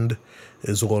the end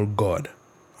is all God,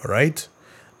 all right?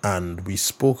 And we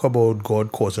spoke about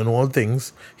God causing all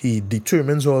things. He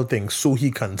determines all things so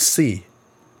he can say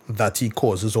that he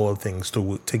causes all things to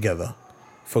work together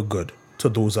for good to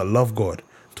those that love God,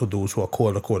 to those who are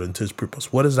called according to his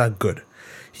purpose. What is that good?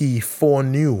 He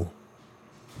foreknew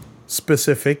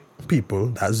specific people,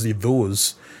 that's the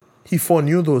those. He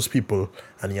foreknew those people,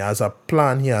 and he has a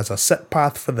plan, he has a set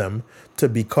path for them to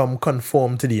become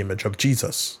conformed to the image of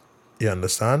Jesus. You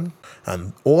understand?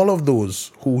 And all of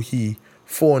those who he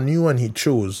foreknew and he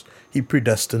chose, he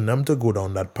predestined them to go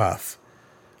down that path.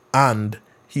 And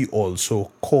he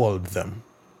also called them.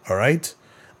 All right?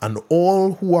 And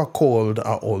all who are called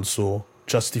are also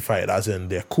justified, as in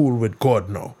they're cool with God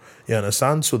now. You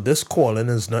understand? So this calling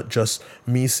is not just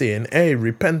me saying, hey,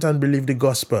 repent and believe the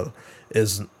gospel.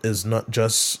 Is not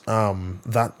just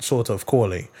that sort of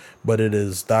calling, but it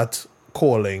is that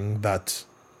calling that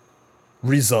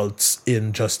results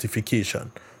in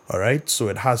justification. All right? So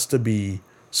it has to be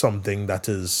something that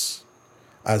is,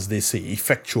 as they say,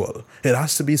 effectual. It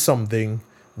has to be something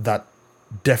that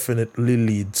definitely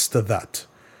leads to that.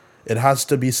 It has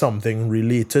to be something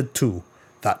related to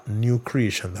that new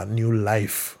creation, that new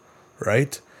life,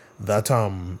 right? That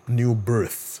new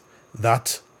birth,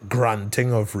 that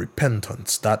granting of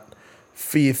repentance, that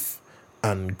faith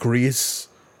and grace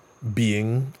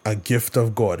being a gift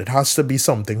of God. It has to be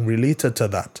something related to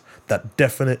that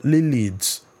definitely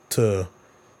leads to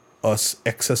us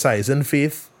exercising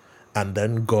faith and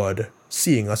then God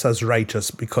seeing us as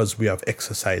righteous because we have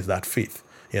exercised that faith.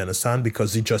 You understand?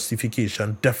 Because the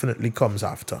justification definitely comes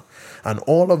after. And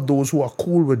all of those who are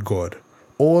cool with God,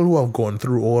 all who have gone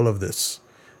through all of this,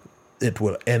 it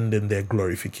will end in their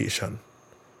glorification.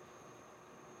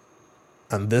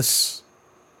 And this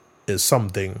is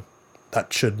something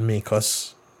that should make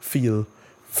us feel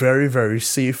very, very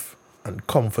safe and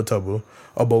comfortable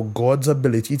about God's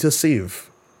ability to save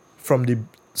from the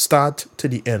start to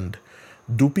the end.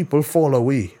 Do people fall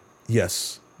away?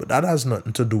 Yes, but that has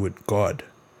nothing to do with God.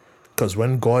 Because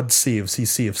when God saves, he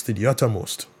saves to the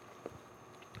uttermost.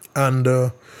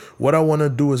 And what I want to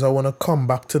do is I want to come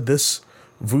back to this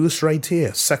verse right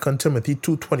here, 2 Timothy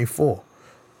 2:24,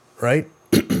 right?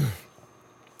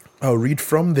 I'll read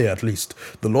from there at least.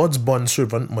 The Lord's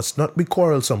bondservant must not be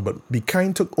quarrelsome, but be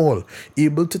kind to all,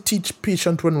 able to teach,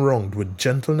 patient when wronged, with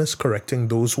gentleness correcting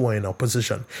those who are in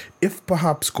opposition, if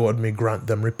perhaps God may grant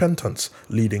them repentance,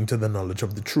 leading to the knowledge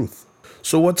of the truth.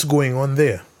 So what's going on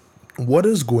there? What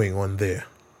is going on there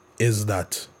is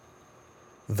that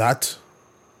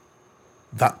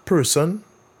person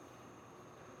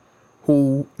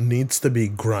who needs to be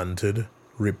granted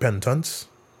repentance,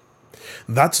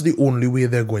 that's the only way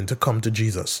they're going to come to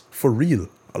Jesus. For real.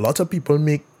 A lot of people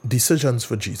make decisions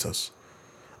for Jesus,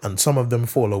 and some of them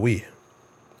fall away.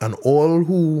 And all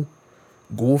who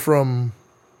go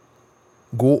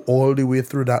all the way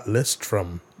through that list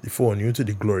from the foreknew to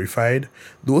the glorified,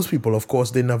 those people, of course,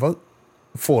 they never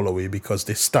fall away because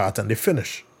they start and they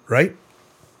finish, right?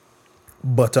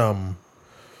 But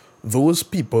those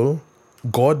people,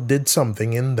 God did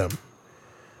something in them,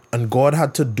 and God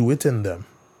had to do it in them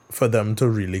for them to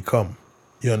really come.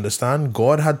 You understand?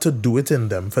 God had to do it in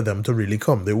them for them to really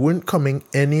come. They weren't coming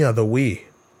any other way.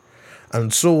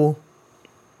 And so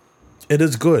it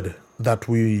is good that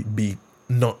we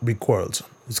not be quarrelsome.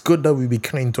 It's good that we be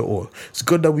kind to all. It's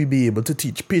good that we be able to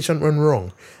teach, patient when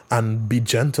wrong, and be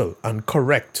gentle and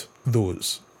correct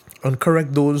those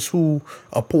who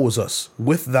oppose us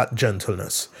with that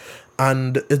gentleness.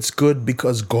 And it's good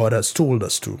because God has told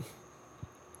us to.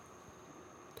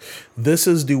 This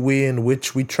is the way in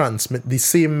which we transmit the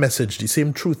same message, the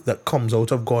same truth that comes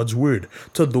out of God's word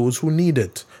to those who need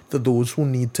it, to those who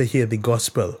need to hear the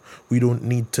gospel. We don't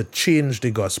need to change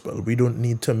the gospel. We don't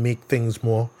need to make things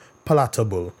more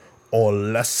palatable or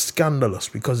less scandalous,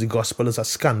 because the gospel is a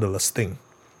scandalous thing.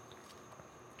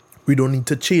 We don't need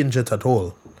to change it at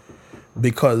all,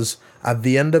 because at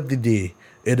the end of the day,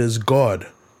 it is God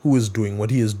who is doing what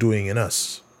he is doing in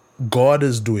us. God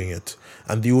is doing it.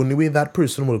 And the only way that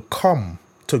person will come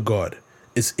to God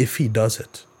is if he does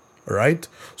it. Right?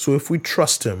 So if we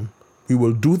trust him, we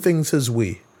will do things his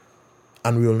way.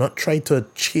 And we will not try to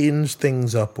change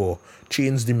things up or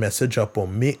change the message up or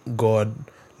make God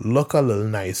look a little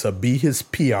nicer, be his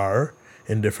PR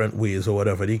in different ways or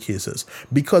whatever the case is.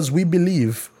 Because we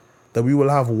believe that we will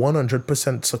have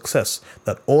 100% success,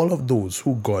 that all of those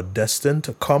who God destined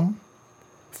to come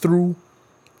through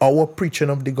our preaching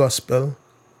of the gospel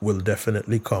will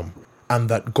definitely come, and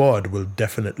that God will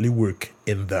definitely work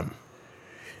in them.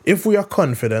 If we are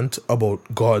confident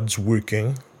about God's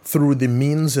working through the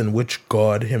means in which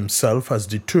God himself has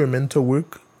determined to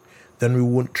work, then we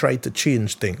won't try to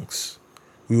change things.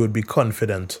 We would be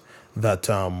confident that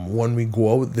when we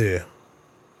go out there,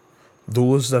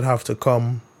 those that have to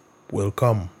come will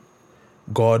come.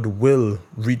 God will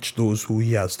reach those who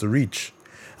he has to reach.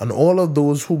 And all of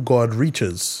those who God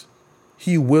reaches,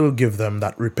 he will give them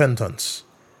that repentance,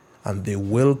 and they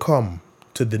will come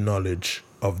to the knowledge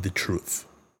of the truth.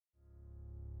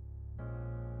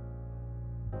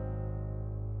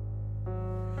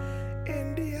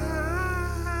 In the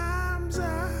arms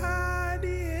of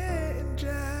the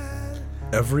angel.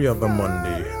 Every other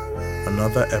Monday,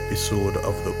 another episode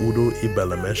of the Udo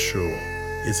Ibeleme Show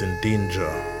is in danger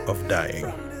of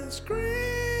dying.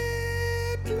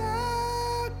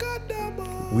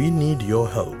 We need your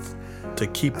help to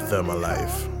keep them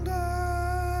alive.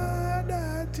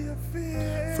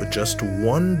 For just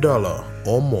 $1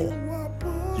 or more,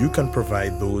 you can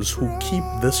provide those who keep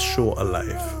this show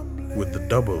alive with the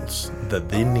doubles that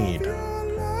they need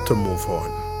to move on.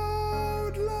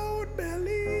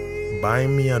 Buy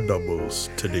me a doubles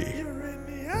today.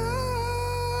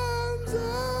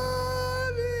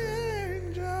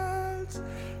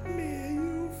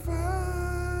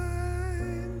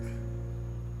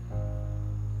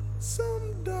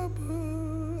 Some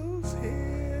doubles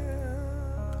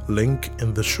here. Link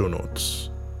in the show notes.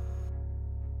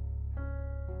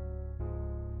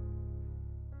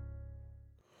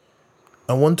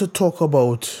 I want to talk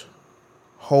about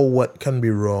how what can be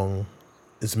wrong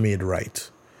is made right.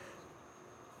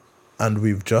 And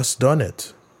we've just done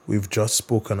it. We've just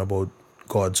spoken about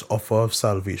God's offer of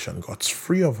salvation, God's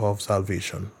free offer of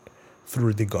salvation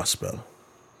through the gospel.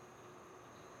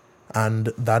 And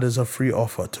that is a free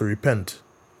offer to repent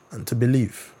and to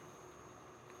believe.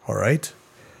 All right?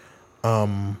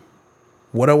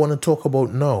 What I want to talk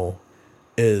about now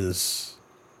is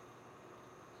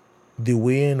the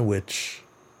way in which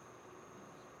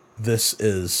this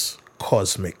is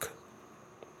cosmic.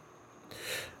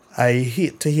 I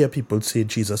hate to hear people say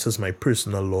Jesus is my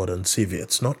personal Lord and Savior.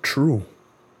 It's not true.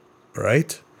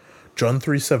 Right? John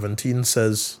 3:17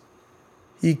 says,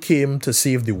 he came to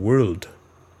save the world.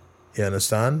 You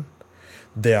understand?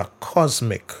 They are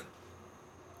cosmic.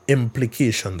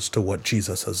 implications to what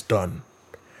Jesus has done.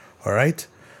 All right?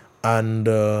 And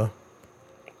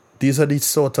these are the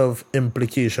sort of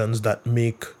implications that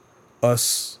make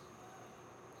us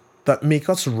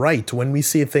right when we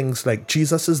say things like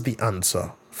Jesus is the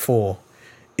answer for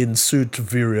insert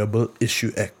variable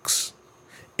issue X.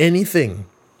 Anything,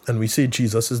 and we say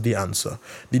Jesus is the answer.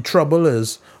 The trouble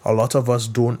is, a lot of us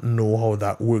don't know how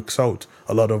that works out.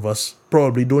 A lot of us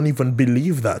probably don't even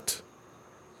believe that.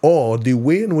 Or the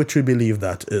way in which we believe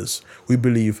that is, we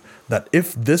believe that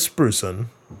if this person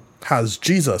has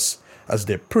Jesus as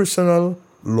their personal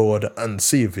Lord and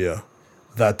Savior,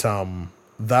 that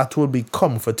that will be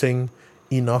comforting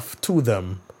enough to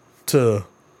them to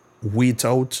wait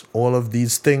out all of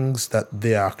these things that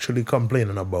they're actually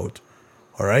complaining about.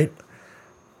 All right?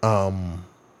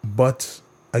 But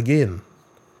again,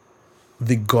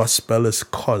 the gospel is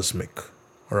cosmic.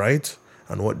 All right?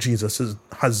 And what Jesus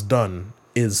has done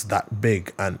is that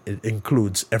big, and it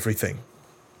includes everything.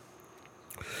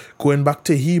 Going back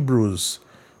to Hebrews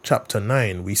chapter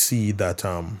 9, we see that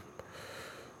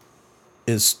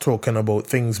is talking about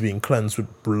things being cleansed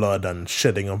with blood and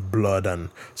shedding of blood and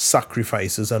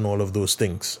sacrifices and all of those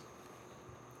things.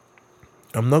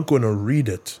 I'm not going to read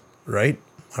it, right?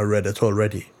 I read it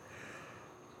already.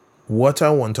 What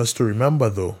I want us to remember,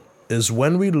 though, is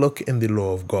when we look in the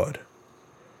law of God,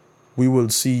 we will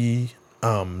see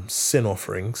sin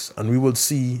offerings, and we will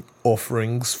see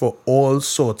offerings for all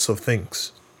sorts of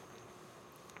things.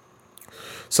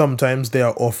 Sometimes there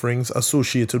are offerings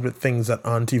associated with things that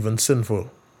aren't even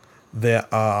sinful. There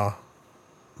are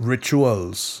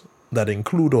rituals that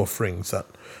include offerings, that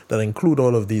include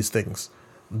all of these things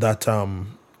that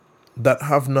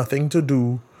have nothing to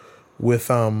do with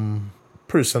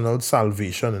personal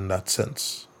salvation in that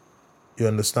sense. You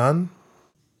understand?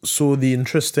 So the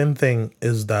interesting thing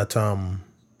is that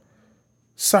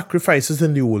sacrifices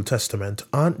in the Old Testament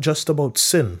aren't just about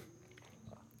sin.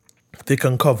 They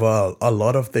can cover a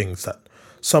lot of things. That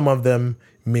some of them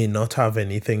may not have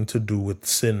anything to do with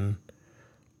sin,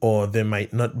 or they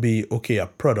might not be a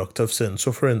product of sin.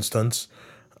 So for instance,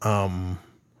 a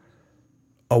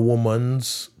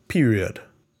woman's period,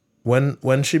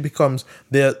 when she becomes,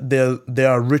 there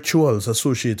are rituals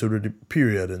associated with the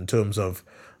period in terms of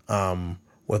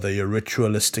whether you're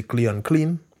ritualistically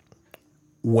unclean.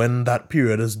 When that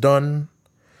period is done,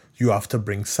 you have to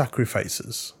bring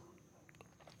sacrifices.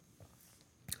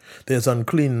 There's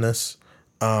uncleanness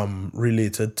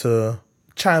related to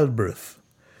childbirth.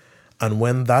 And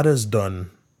when that is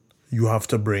done, you have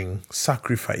to bring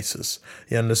sacrifices.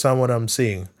 You understand what I'm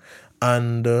saying?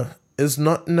 And it's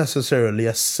not necessarily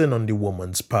a sin on the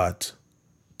woman's part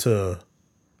to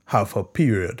have her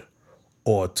period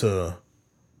or to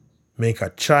make a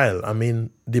child. I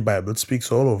mean, the Bible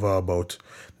speaks all over about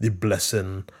the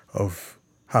blessing of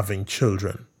having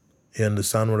children. You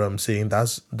understand what I'm saying?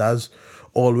 That's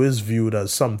always viewed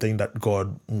as something that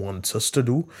God wants us to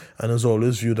do, and is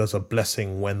always viewed as a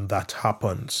blessing when that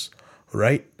happens,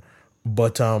 right?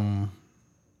 But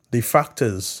the fact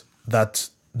is that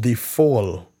the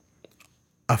fall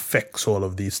affects all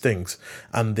of these things,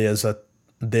 and there's a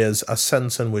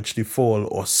sense in which the fall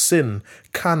or sin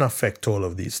can affect all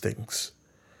of these things.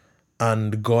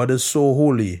 And God is so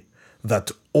holy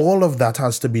that all of that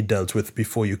has to be dealt with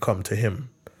before you come to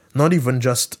Him. Not even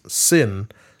just sin,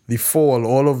 the fall,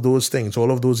 all of those things,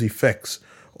 all of those effects,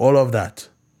 all of that.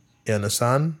 You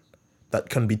understand? That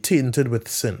can be tainted with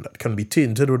sin, that can be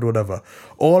tainted with whatever.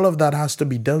 All of that has to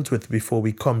be dealt with before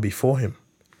we come before Him.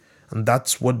 And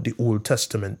that's what the Old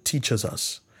Testament teaches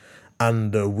us.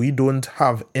 And we don't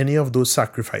have any of those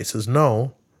sacrifices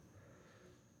now.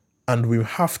 And we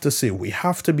have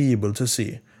to be able to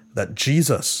say that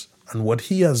Jesus and what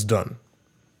He has done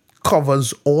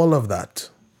covers all of that.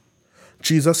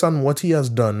 Jesus and what He has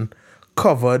done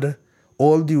covered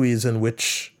all the ways in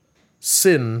which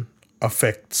sin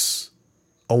affects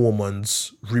a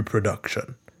woman's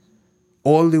reproduction.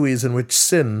 All the ways in which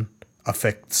sin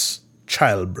affects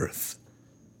childbirth.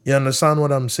 You understand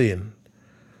what I'm saying?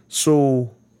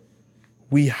 So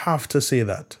we have to say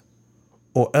that,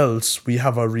 or else we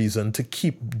have a reason to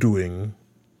keep doing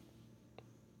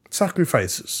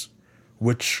sacrifices,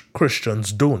 which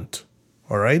Christians don't.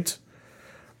 All right?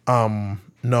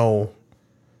 Now,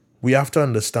 we have to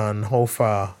understand how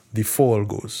far the fall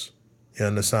goes. You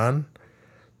understand?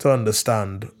 To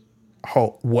understand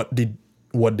what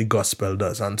the gospel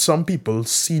does. And some people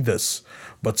see this,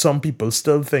 but some people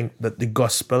still think that the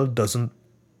gospel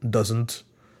doesn't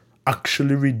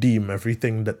actually redeem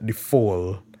everything that the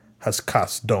fall has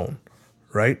cast down,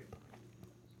 right?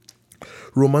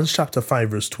 Romans chapter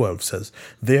 5 verse 12 says,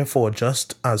 "Therefore,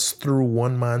 just as through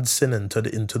one man sin entered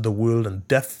into the world, and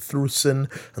death through sin,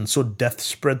 and so death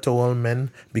spread to all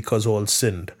men because all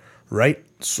sinned." Right?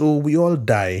 So we all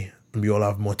die, and we all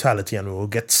have mortality, and we will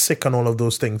get sick and all of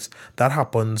those things. That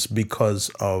happens because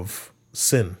of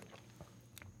sin.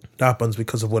 That happens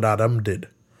because of what Adam did.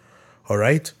 All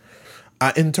right?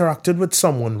 I interacted with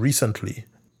someone recently.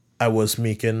 I was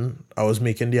making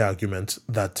the argument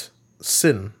that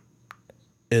sin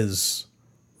is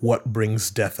what brings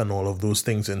death and all of those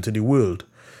things into the world.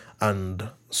 And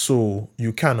so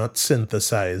you cannot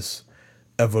synthesize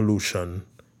evolution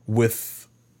with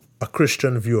a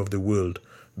Christian view of the world,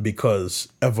 because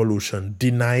evolution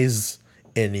denies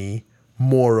any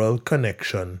moral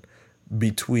connection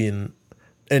between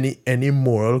any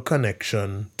moral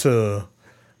connection to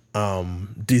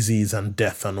disease and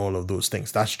death and all of those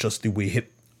things. That's just the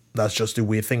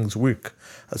way things work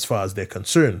as far as they're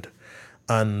concerned.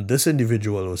 And this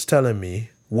individual was telling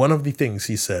me one of the things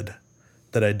he said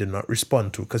that I did not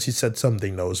respond to, because he said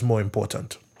something that was more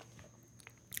important.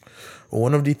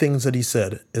 One of the things that he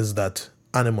said is that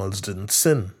animals didn't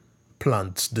sin,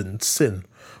 plants didn't sin,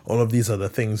 all of these other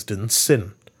things didn't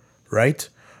sin, right?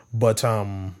 But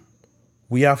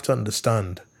we have to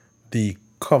understand the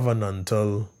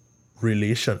covenantal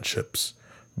relationships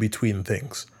between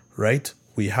things, right?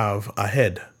 We have a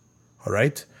head, all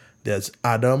right? There's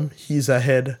Adam, he's a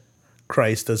head,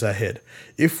 Christ is a head.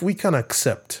 If we can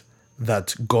accept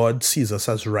that God sees us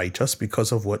as righteous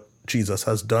because of what Jesus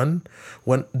has done,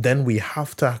 then we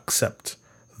have to accept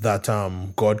that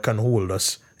God can hold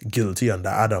us guilty under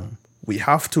Adam. We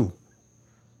have to.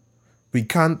 We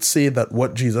can't say that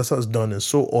what Jesus has done is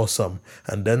so awesome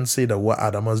and then say that what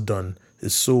Adam has done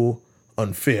is so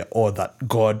unfair, or that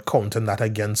God counting that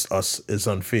against us is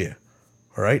unfair.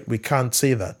 All right? We can't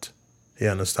say that. You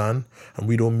understand? And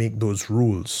we don't make those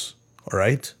rules. All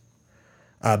right?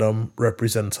 Adam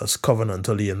represents us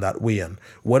covenantally in that way. And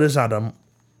what is Adam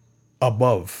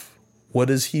above? What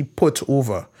is he put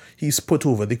over? He's put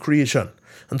over the creation.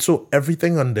 And so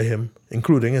everything under him,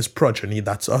 including his progeny,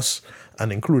 that's us,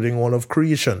 and including all of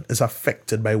creation, is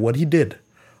affected by what he did.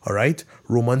 All right?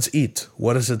 Romans 8,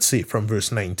 what does it say from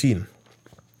verse 19?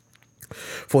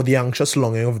 "For the anxious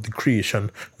longing of the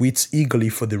creation waits eagerly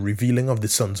for the revealing of the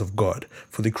sons of God.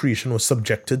 For the creation was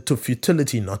subjected to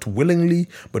futility, not willingly,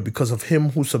 but because of him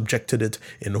who subjected it,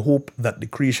 in hope that the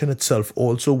creation itself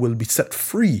also will be set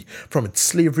free from its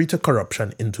slavery to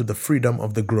corruption into the freedom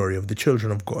of the glory of the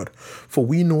children of God. For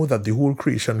we know that the whole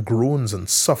creation groans and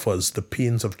suffers the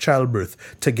pains of childbirth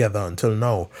together until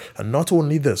now. And not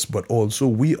only this, but also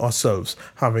we ourselves,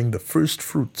 having the first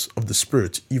fruits of the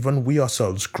Spirit, even we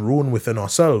ourselves groan within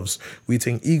ourselves,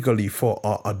 waiting eagerly for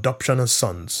our adoption as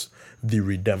sons, the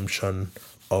redemption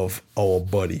of our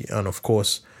body." And of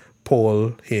course,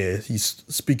 Paul here, he's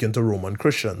speaking to Roman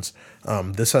Christians.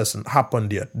 This hasn't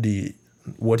happened yet.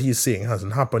 What he's saying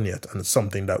hasn't happened yet, and it's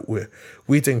something that we're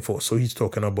waiting for. So he's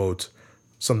talking about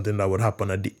something that would happen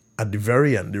at the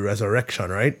very end, the resurrection,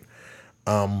 right?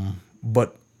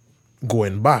 But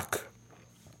going back,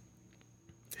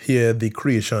 here the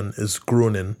creation is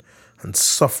groaning and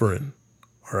suffering,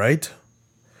 all right?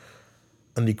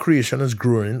 And the creation is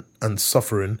groaning and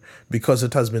suffering because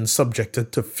it has been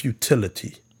subjected to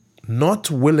futility. Not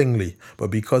willingly,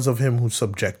 but because of him who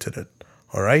subjected it,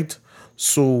 all right?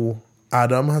 So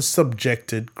Adam has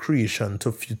subjected creation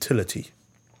to futility.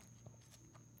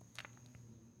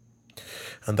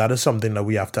 And that is something that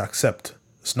we have to accept.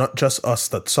 It's not just us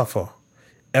that suffer.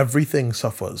 Everything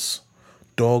suffers.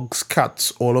 Dogs,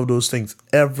 cats, all of those things,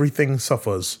 everything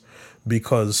suffers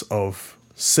because of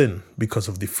sin, because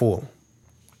of the fall.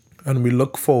 And we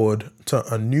look forward to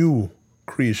a new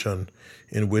creation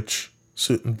in which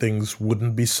certain things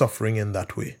wouldn't be suffering in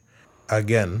that way.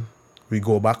 Again, we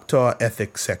go back to our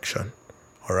ethics section.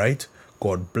 All right?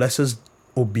 God blesses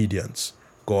obedience.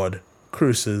 God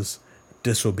curses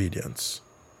disobedience.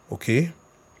 Okay?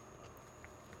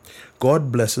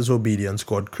 God blesses obedience.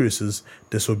 God curses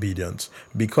disobedience.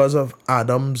 Because of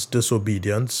Adam's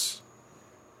disobedience,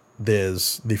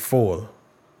 there's the fall.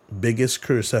 Biggest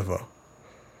curse ever.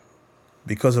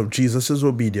 Because of Jesus'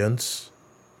 obedience,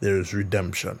 there is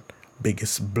redemption.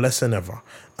 Biggest blessing ever.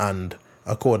 And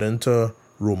according to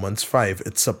Romans 5,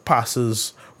 it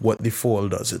surpasses what the fall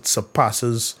does. It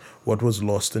surpasses what was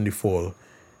lost in the fall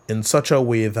in such a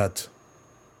way that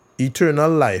eternal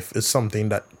life is something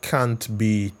that can't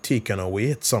be taken away.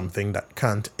 It's something that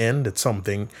can't end. It's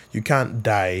something you can't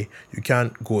die. You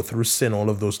can't go through sin, all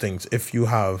of those things, if you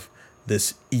have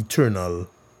this eternal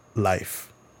life.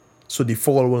 So the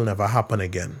fall will never happen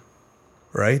again,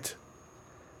 right?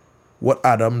 What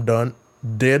Adam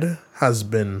did has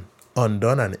been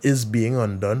undone and is being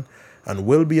undone and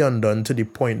will be undone to the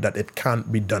point that it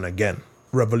can't be done again.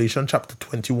 Revelation chapter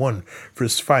 21,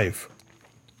 verse 5.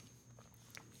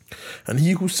 And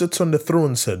he who sits on the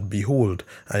throne said, Behold,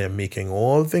 I am making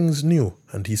all things new.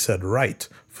 And he said, Write,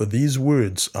 for these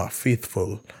words are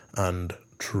faithful and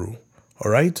true.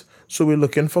 All right? So we're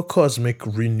looking for cosmic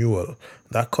renewal.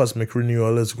 That cosmic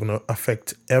renewal is going to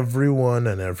affect everyone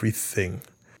and everything.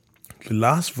 The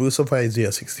last verse of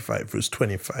Isaiah 65, verse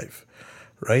 25,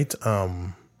 right?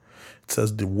 It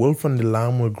says, the wolf and the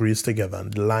lamb will graze together,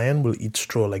 and the lion will eat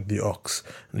straw like the ox,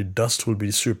 and the dust will be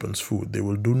the serpent's food. They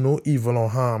will do no evil or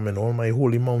harm in all my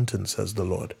holy mountain, says the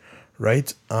Lord.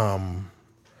 Right?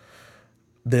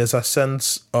 There's a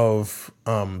sense of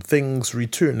things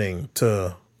returning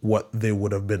to what they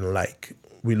would have been like.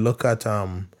 We look at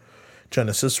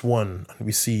Genesis 1, and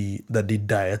we see that the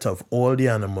diet of all the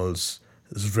animals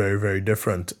is very, very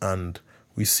different, and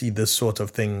we see this sort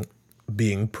of thing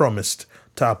being promised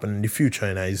to happen in the future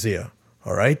in Isaiah.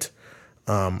 All right?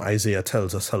 Isaiah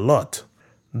tells us a lot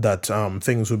that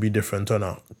things would be different on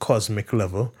a cosmic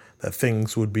level, that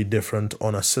things would be different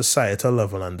on a societal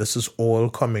level, and this is all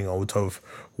coming out of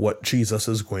what Jesus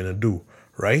is going to do,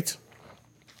 right?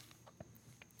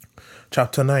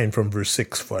 Chapter 9 from verse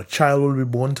 6, For a child will be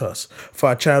born to us,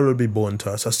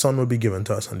 a son will be given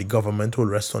to us, and the government will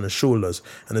rest on his shoulders,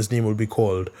 and his name will be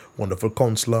called Wonderful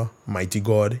Counselor, Mighty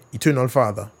God, Eternal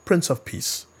Father, Prince of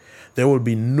Peace. There will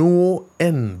be no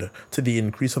end to the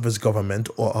increase of his government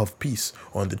or of peace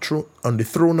on the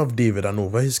throne of David and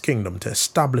over his kingdom, to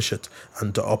establish it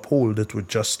and to uphold it with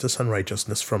justice and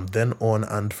righteousness from then on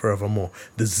and forevermore.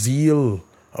 The zeal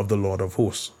of the Lord of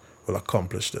hosts will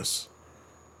accomplish this.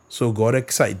 So God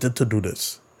excited to do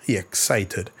this. He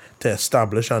excited to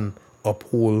establish and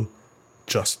uphold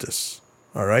justice.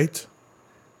 All right?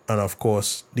 And of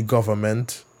course, the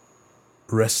government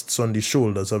rests on the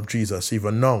shoulders of Jesus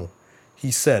even now.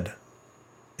 He said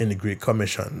in the Great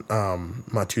Commission,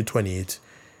 Matthew 28:18,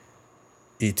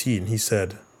 he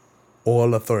said,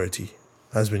 all authority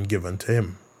has been given to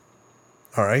him.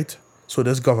 All right? So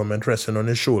this government resting on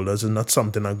his shoulders is not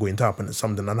something that's going to happen. It's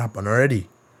something that happened already.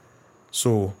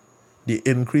 So the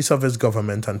increase of his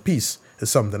government and peace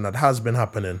is something that has been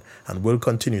happening and will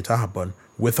continue to happen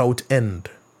without end,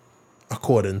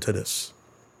 according to this.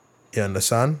 You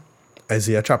understand?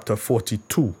 Isaiah chapter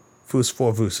 42, first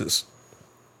 4 verses.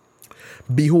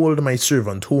 Behold my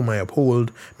servant whom I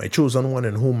uphold, my chosen one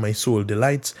in whom my soul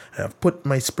delights. I have put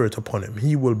my spirit upon him.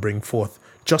 He will bring forth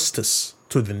justice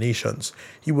to the nations.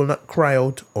 He will not cry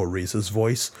out or raise his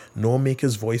voice, nor make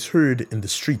his voice heard in the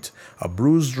street. A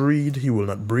bruised reed he will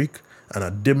not break, and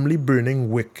a dimly burning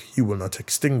wick he will not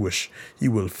extinguish. He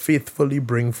will faithfully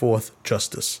bring forth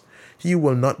justice. He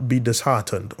will not be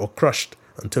disheartened or crushed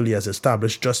until he has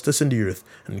established justice in the earth,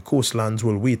 and the coastlands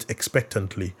will wait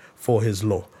expectantly for his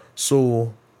law.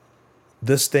 So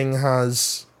this thing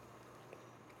has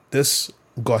this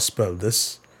gospel,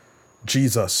 this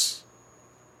Jesus,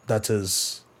 that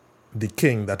is the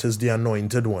king, that is the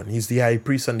anointed one. He's the high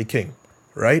priest and the king,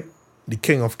 right? The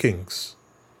king of kings,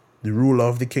 the ruler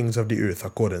of the kings of the earth,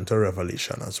 according to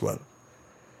Revelation as well.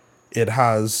 It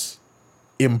has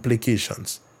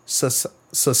implications,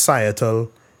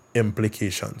 societal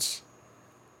implications,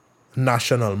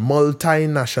 national,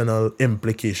 multinational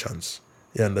implications.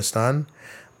 You understand?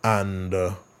 And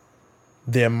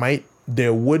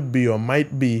there would be or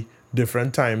might be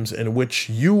different times in which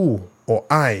you or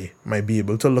I might be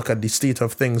able to look at the state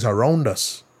of things around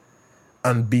us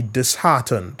and be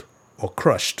disheartened or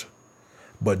crushed.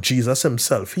 But Jesus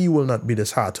himself, he will not be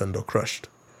disheartened or crushed.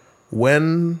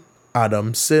 When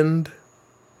Adam sinned,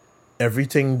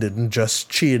 everything didn't just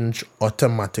change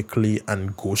automatically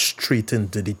and go straight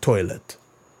into the toilet.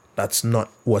 That's not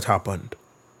what happened.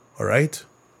 All right?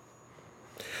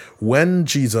 When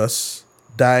Jesus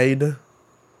died,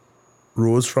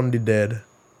 rose from the dead,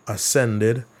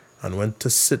 ascended, and went to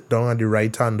sit down at the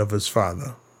right hand of his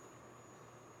Father,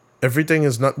 everything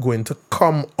is not going to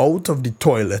come out of the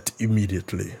toilet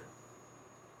immediately.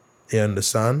 You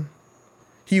understand?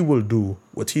 He will do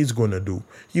what he's going to do.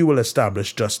 He will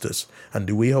establish justice. And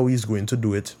the way how he's going to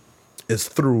do it is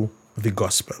through the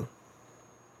gospel.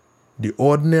 The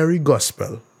ordinary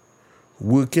gospel,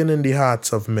 working in the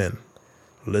hearts of men,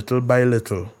 little by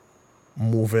little,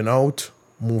 moving out.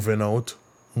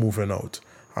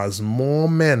 As more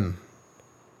men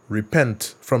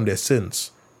repent from their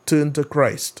sins, turn to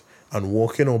Christ, and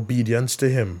walk in obedience to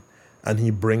him, and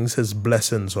he brings his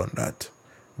blessings on that.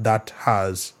 That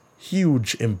has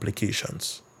huge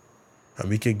implications. And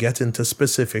we could get into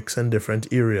specifics in different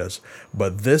areas,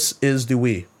 but this is the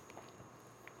way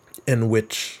in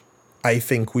which I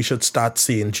think we should start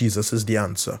saying Jesus is the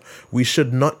answer. We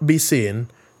should not be saying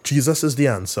Jesus is the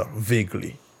answer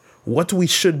vaguely. What we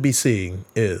should be saying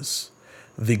is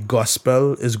the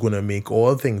gospel is going to make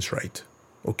all things right.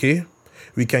 Okay?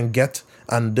 We can get,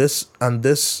 and this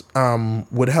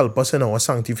would help us in our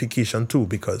sanctification too,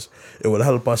 because it will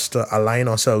help us to align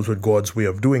ourselves with God's way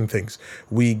of doing things.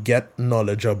 We get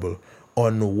knowledgeable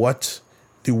on what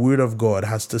the Word of God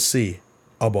has to say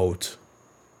about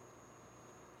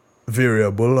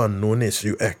variable unknown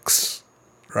issue X.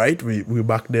 Right? We're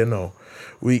back there now.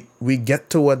 We get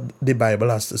to what the Bible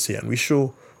has to say, and we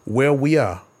show where we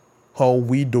are, how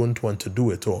we don't want to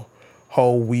do it, or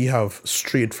how we have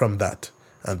strayed from that.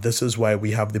 And this is why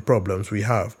we have the problems we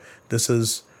have. This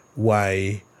is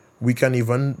why we can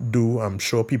even do, I'm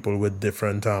sure, people with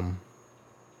different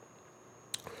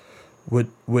with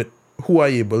who are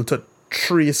able to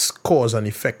trace cause and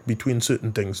effect between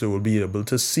certain things, they will be able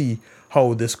to see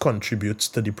how this contributes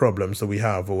to the problems that we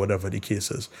have, or whatever the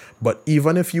case is. But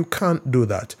even if you can't do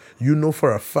that, you know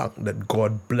for a fact that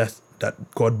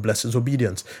God blesses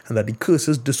obedience and that He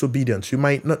curses disobedience. You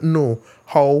might not know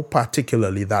how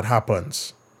particularly that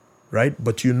happens, right?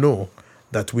 But you know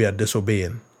that we are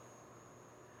disobeying.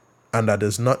 And that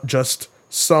is not just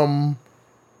some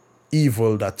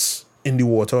evil that's in the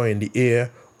water or in the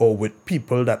air or with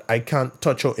people that I can't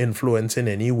touch or influence in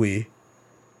any way.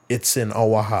 It's in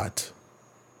our heart.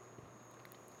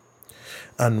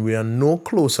 And we are no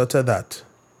closer to that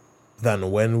than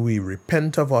when we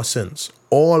repent of our sins,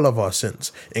 all of our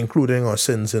sins, including our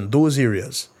sins in those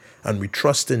areas, and we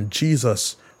trust in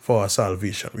Jesus for our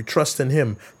salvation. We trust in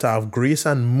Him to have grace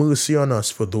and mercy on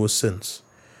us for those sins.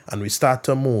 And we start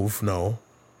to move now,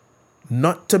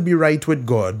 not to be right with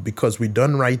God because we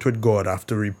done right with God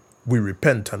after we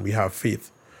repent and we have faith,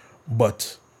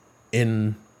 but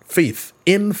in faith,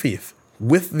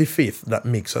 with the faith that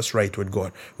makes us right with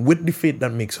God, with the faith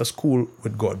that makes us cool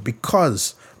with God,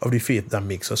 because of the faith that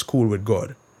makes us cool with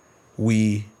God,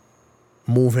 we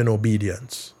move in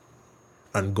obedience,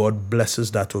 and God blesses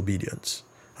that obedience,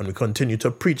 and we continue to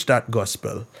preach that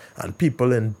gospel, and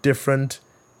people in different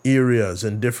areas,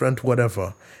 in different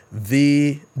whatever,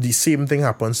 the same thing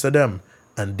happens to them,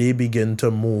 and they begin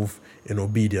to move in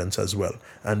obedience as well.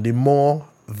 And the more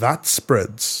that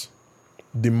spreads,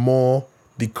 the more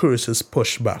the curse is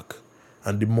pushed back,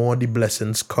 and the more the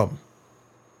blessings come.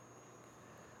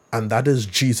 And that is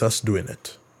Jesus doing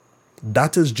it.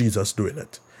 That is Jesus doing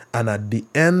it. And at the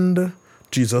end,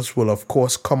 Jesus will of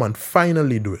course come and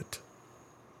finally do it.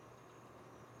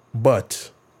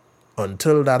 But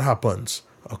until that happens,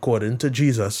 according to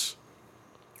Jesus,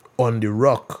 on the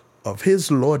rock of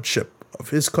His lordship, of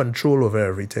His control over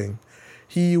everything,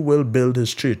 He will build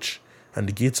His church, and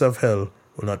the gates of hell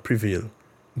will not prevail.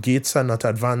 Gates are not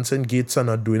advancing, gates are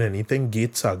not doing anything,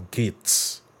 gates are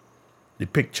gates. The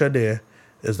picture there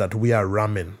is that we are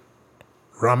ramming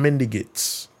the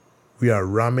gates. We are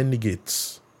ramming the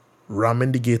gates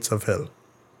of hell.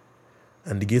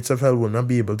 And the gates of hell will not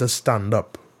be able to stand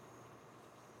up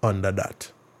under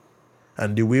that.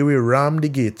 And the way we ram the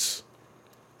gates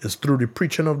is through the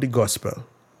preaching of the gospel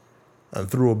and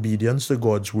through obedience to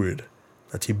God's word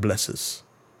that He blesses.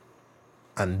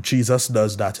 And Jesus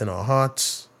does that in our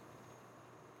hearts.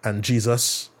 And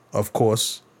Jesus, of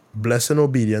course, blessing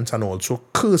obedience and also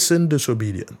cursing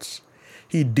disobedience.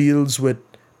 He deals with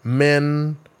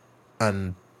men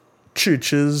and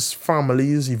churches,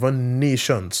 families, even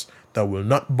nations that will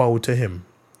not bow to Him.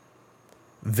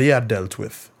 They are dealt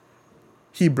with.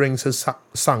 He brings His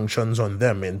sanctions on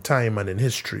them in time and in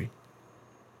history.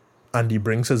 And He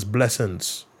brings His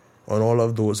blessings on all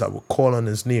of those that will call on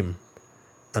His name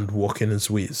and walk in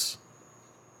His ways.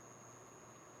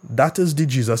 That is the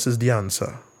Jesus is the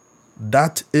answer.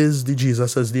 That is the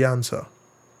Jesus is the answer.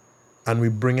 And we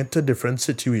bring it to different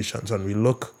situations and we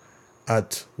look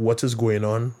at what is going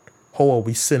on, how are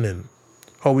we sinning,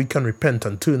 how we can repent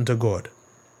and turn to God,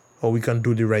 how we can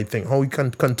do the right thing, how we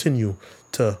can continue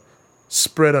to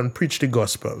spread and preach the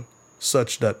gospel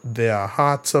such that there are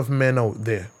hearts of men out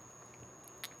there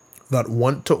that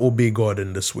want to obey God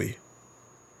in this way.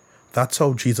 That's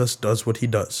how Jesus does what He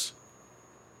does.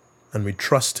 And we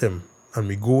trust Him, and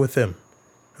we go with Him,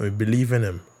 and we believe in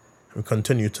Him, and we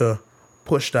continue to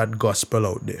push that gospel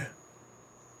out there.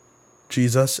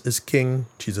 Jesus is King,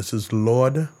 Jesus is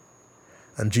Lord,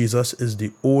 and Jesus is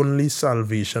the only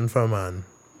salvation for man.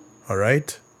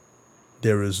 Alright?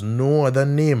 There is no other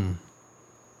name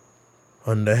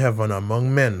under heaven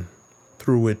among men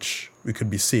through which we could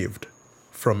be saved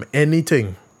from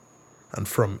anything and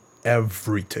from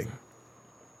everything.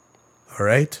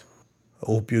 Alright? I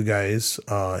hope you guys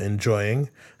are enjoying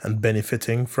and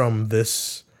benefiting from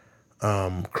this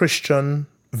Christian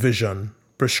vision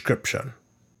prescription.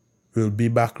 We'll be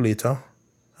back later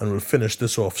and we'll finish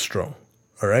this off strong.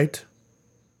 All right?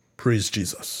 Praise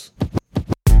Jesus.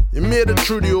 You made it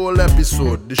through the whole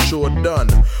episode, the show done.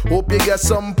 Hope you get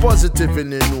some positive in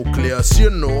the nucleus, you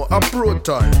know, a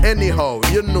proton. Anyhow,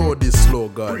 you know this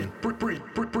slogan.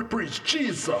 Preach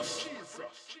Jesus.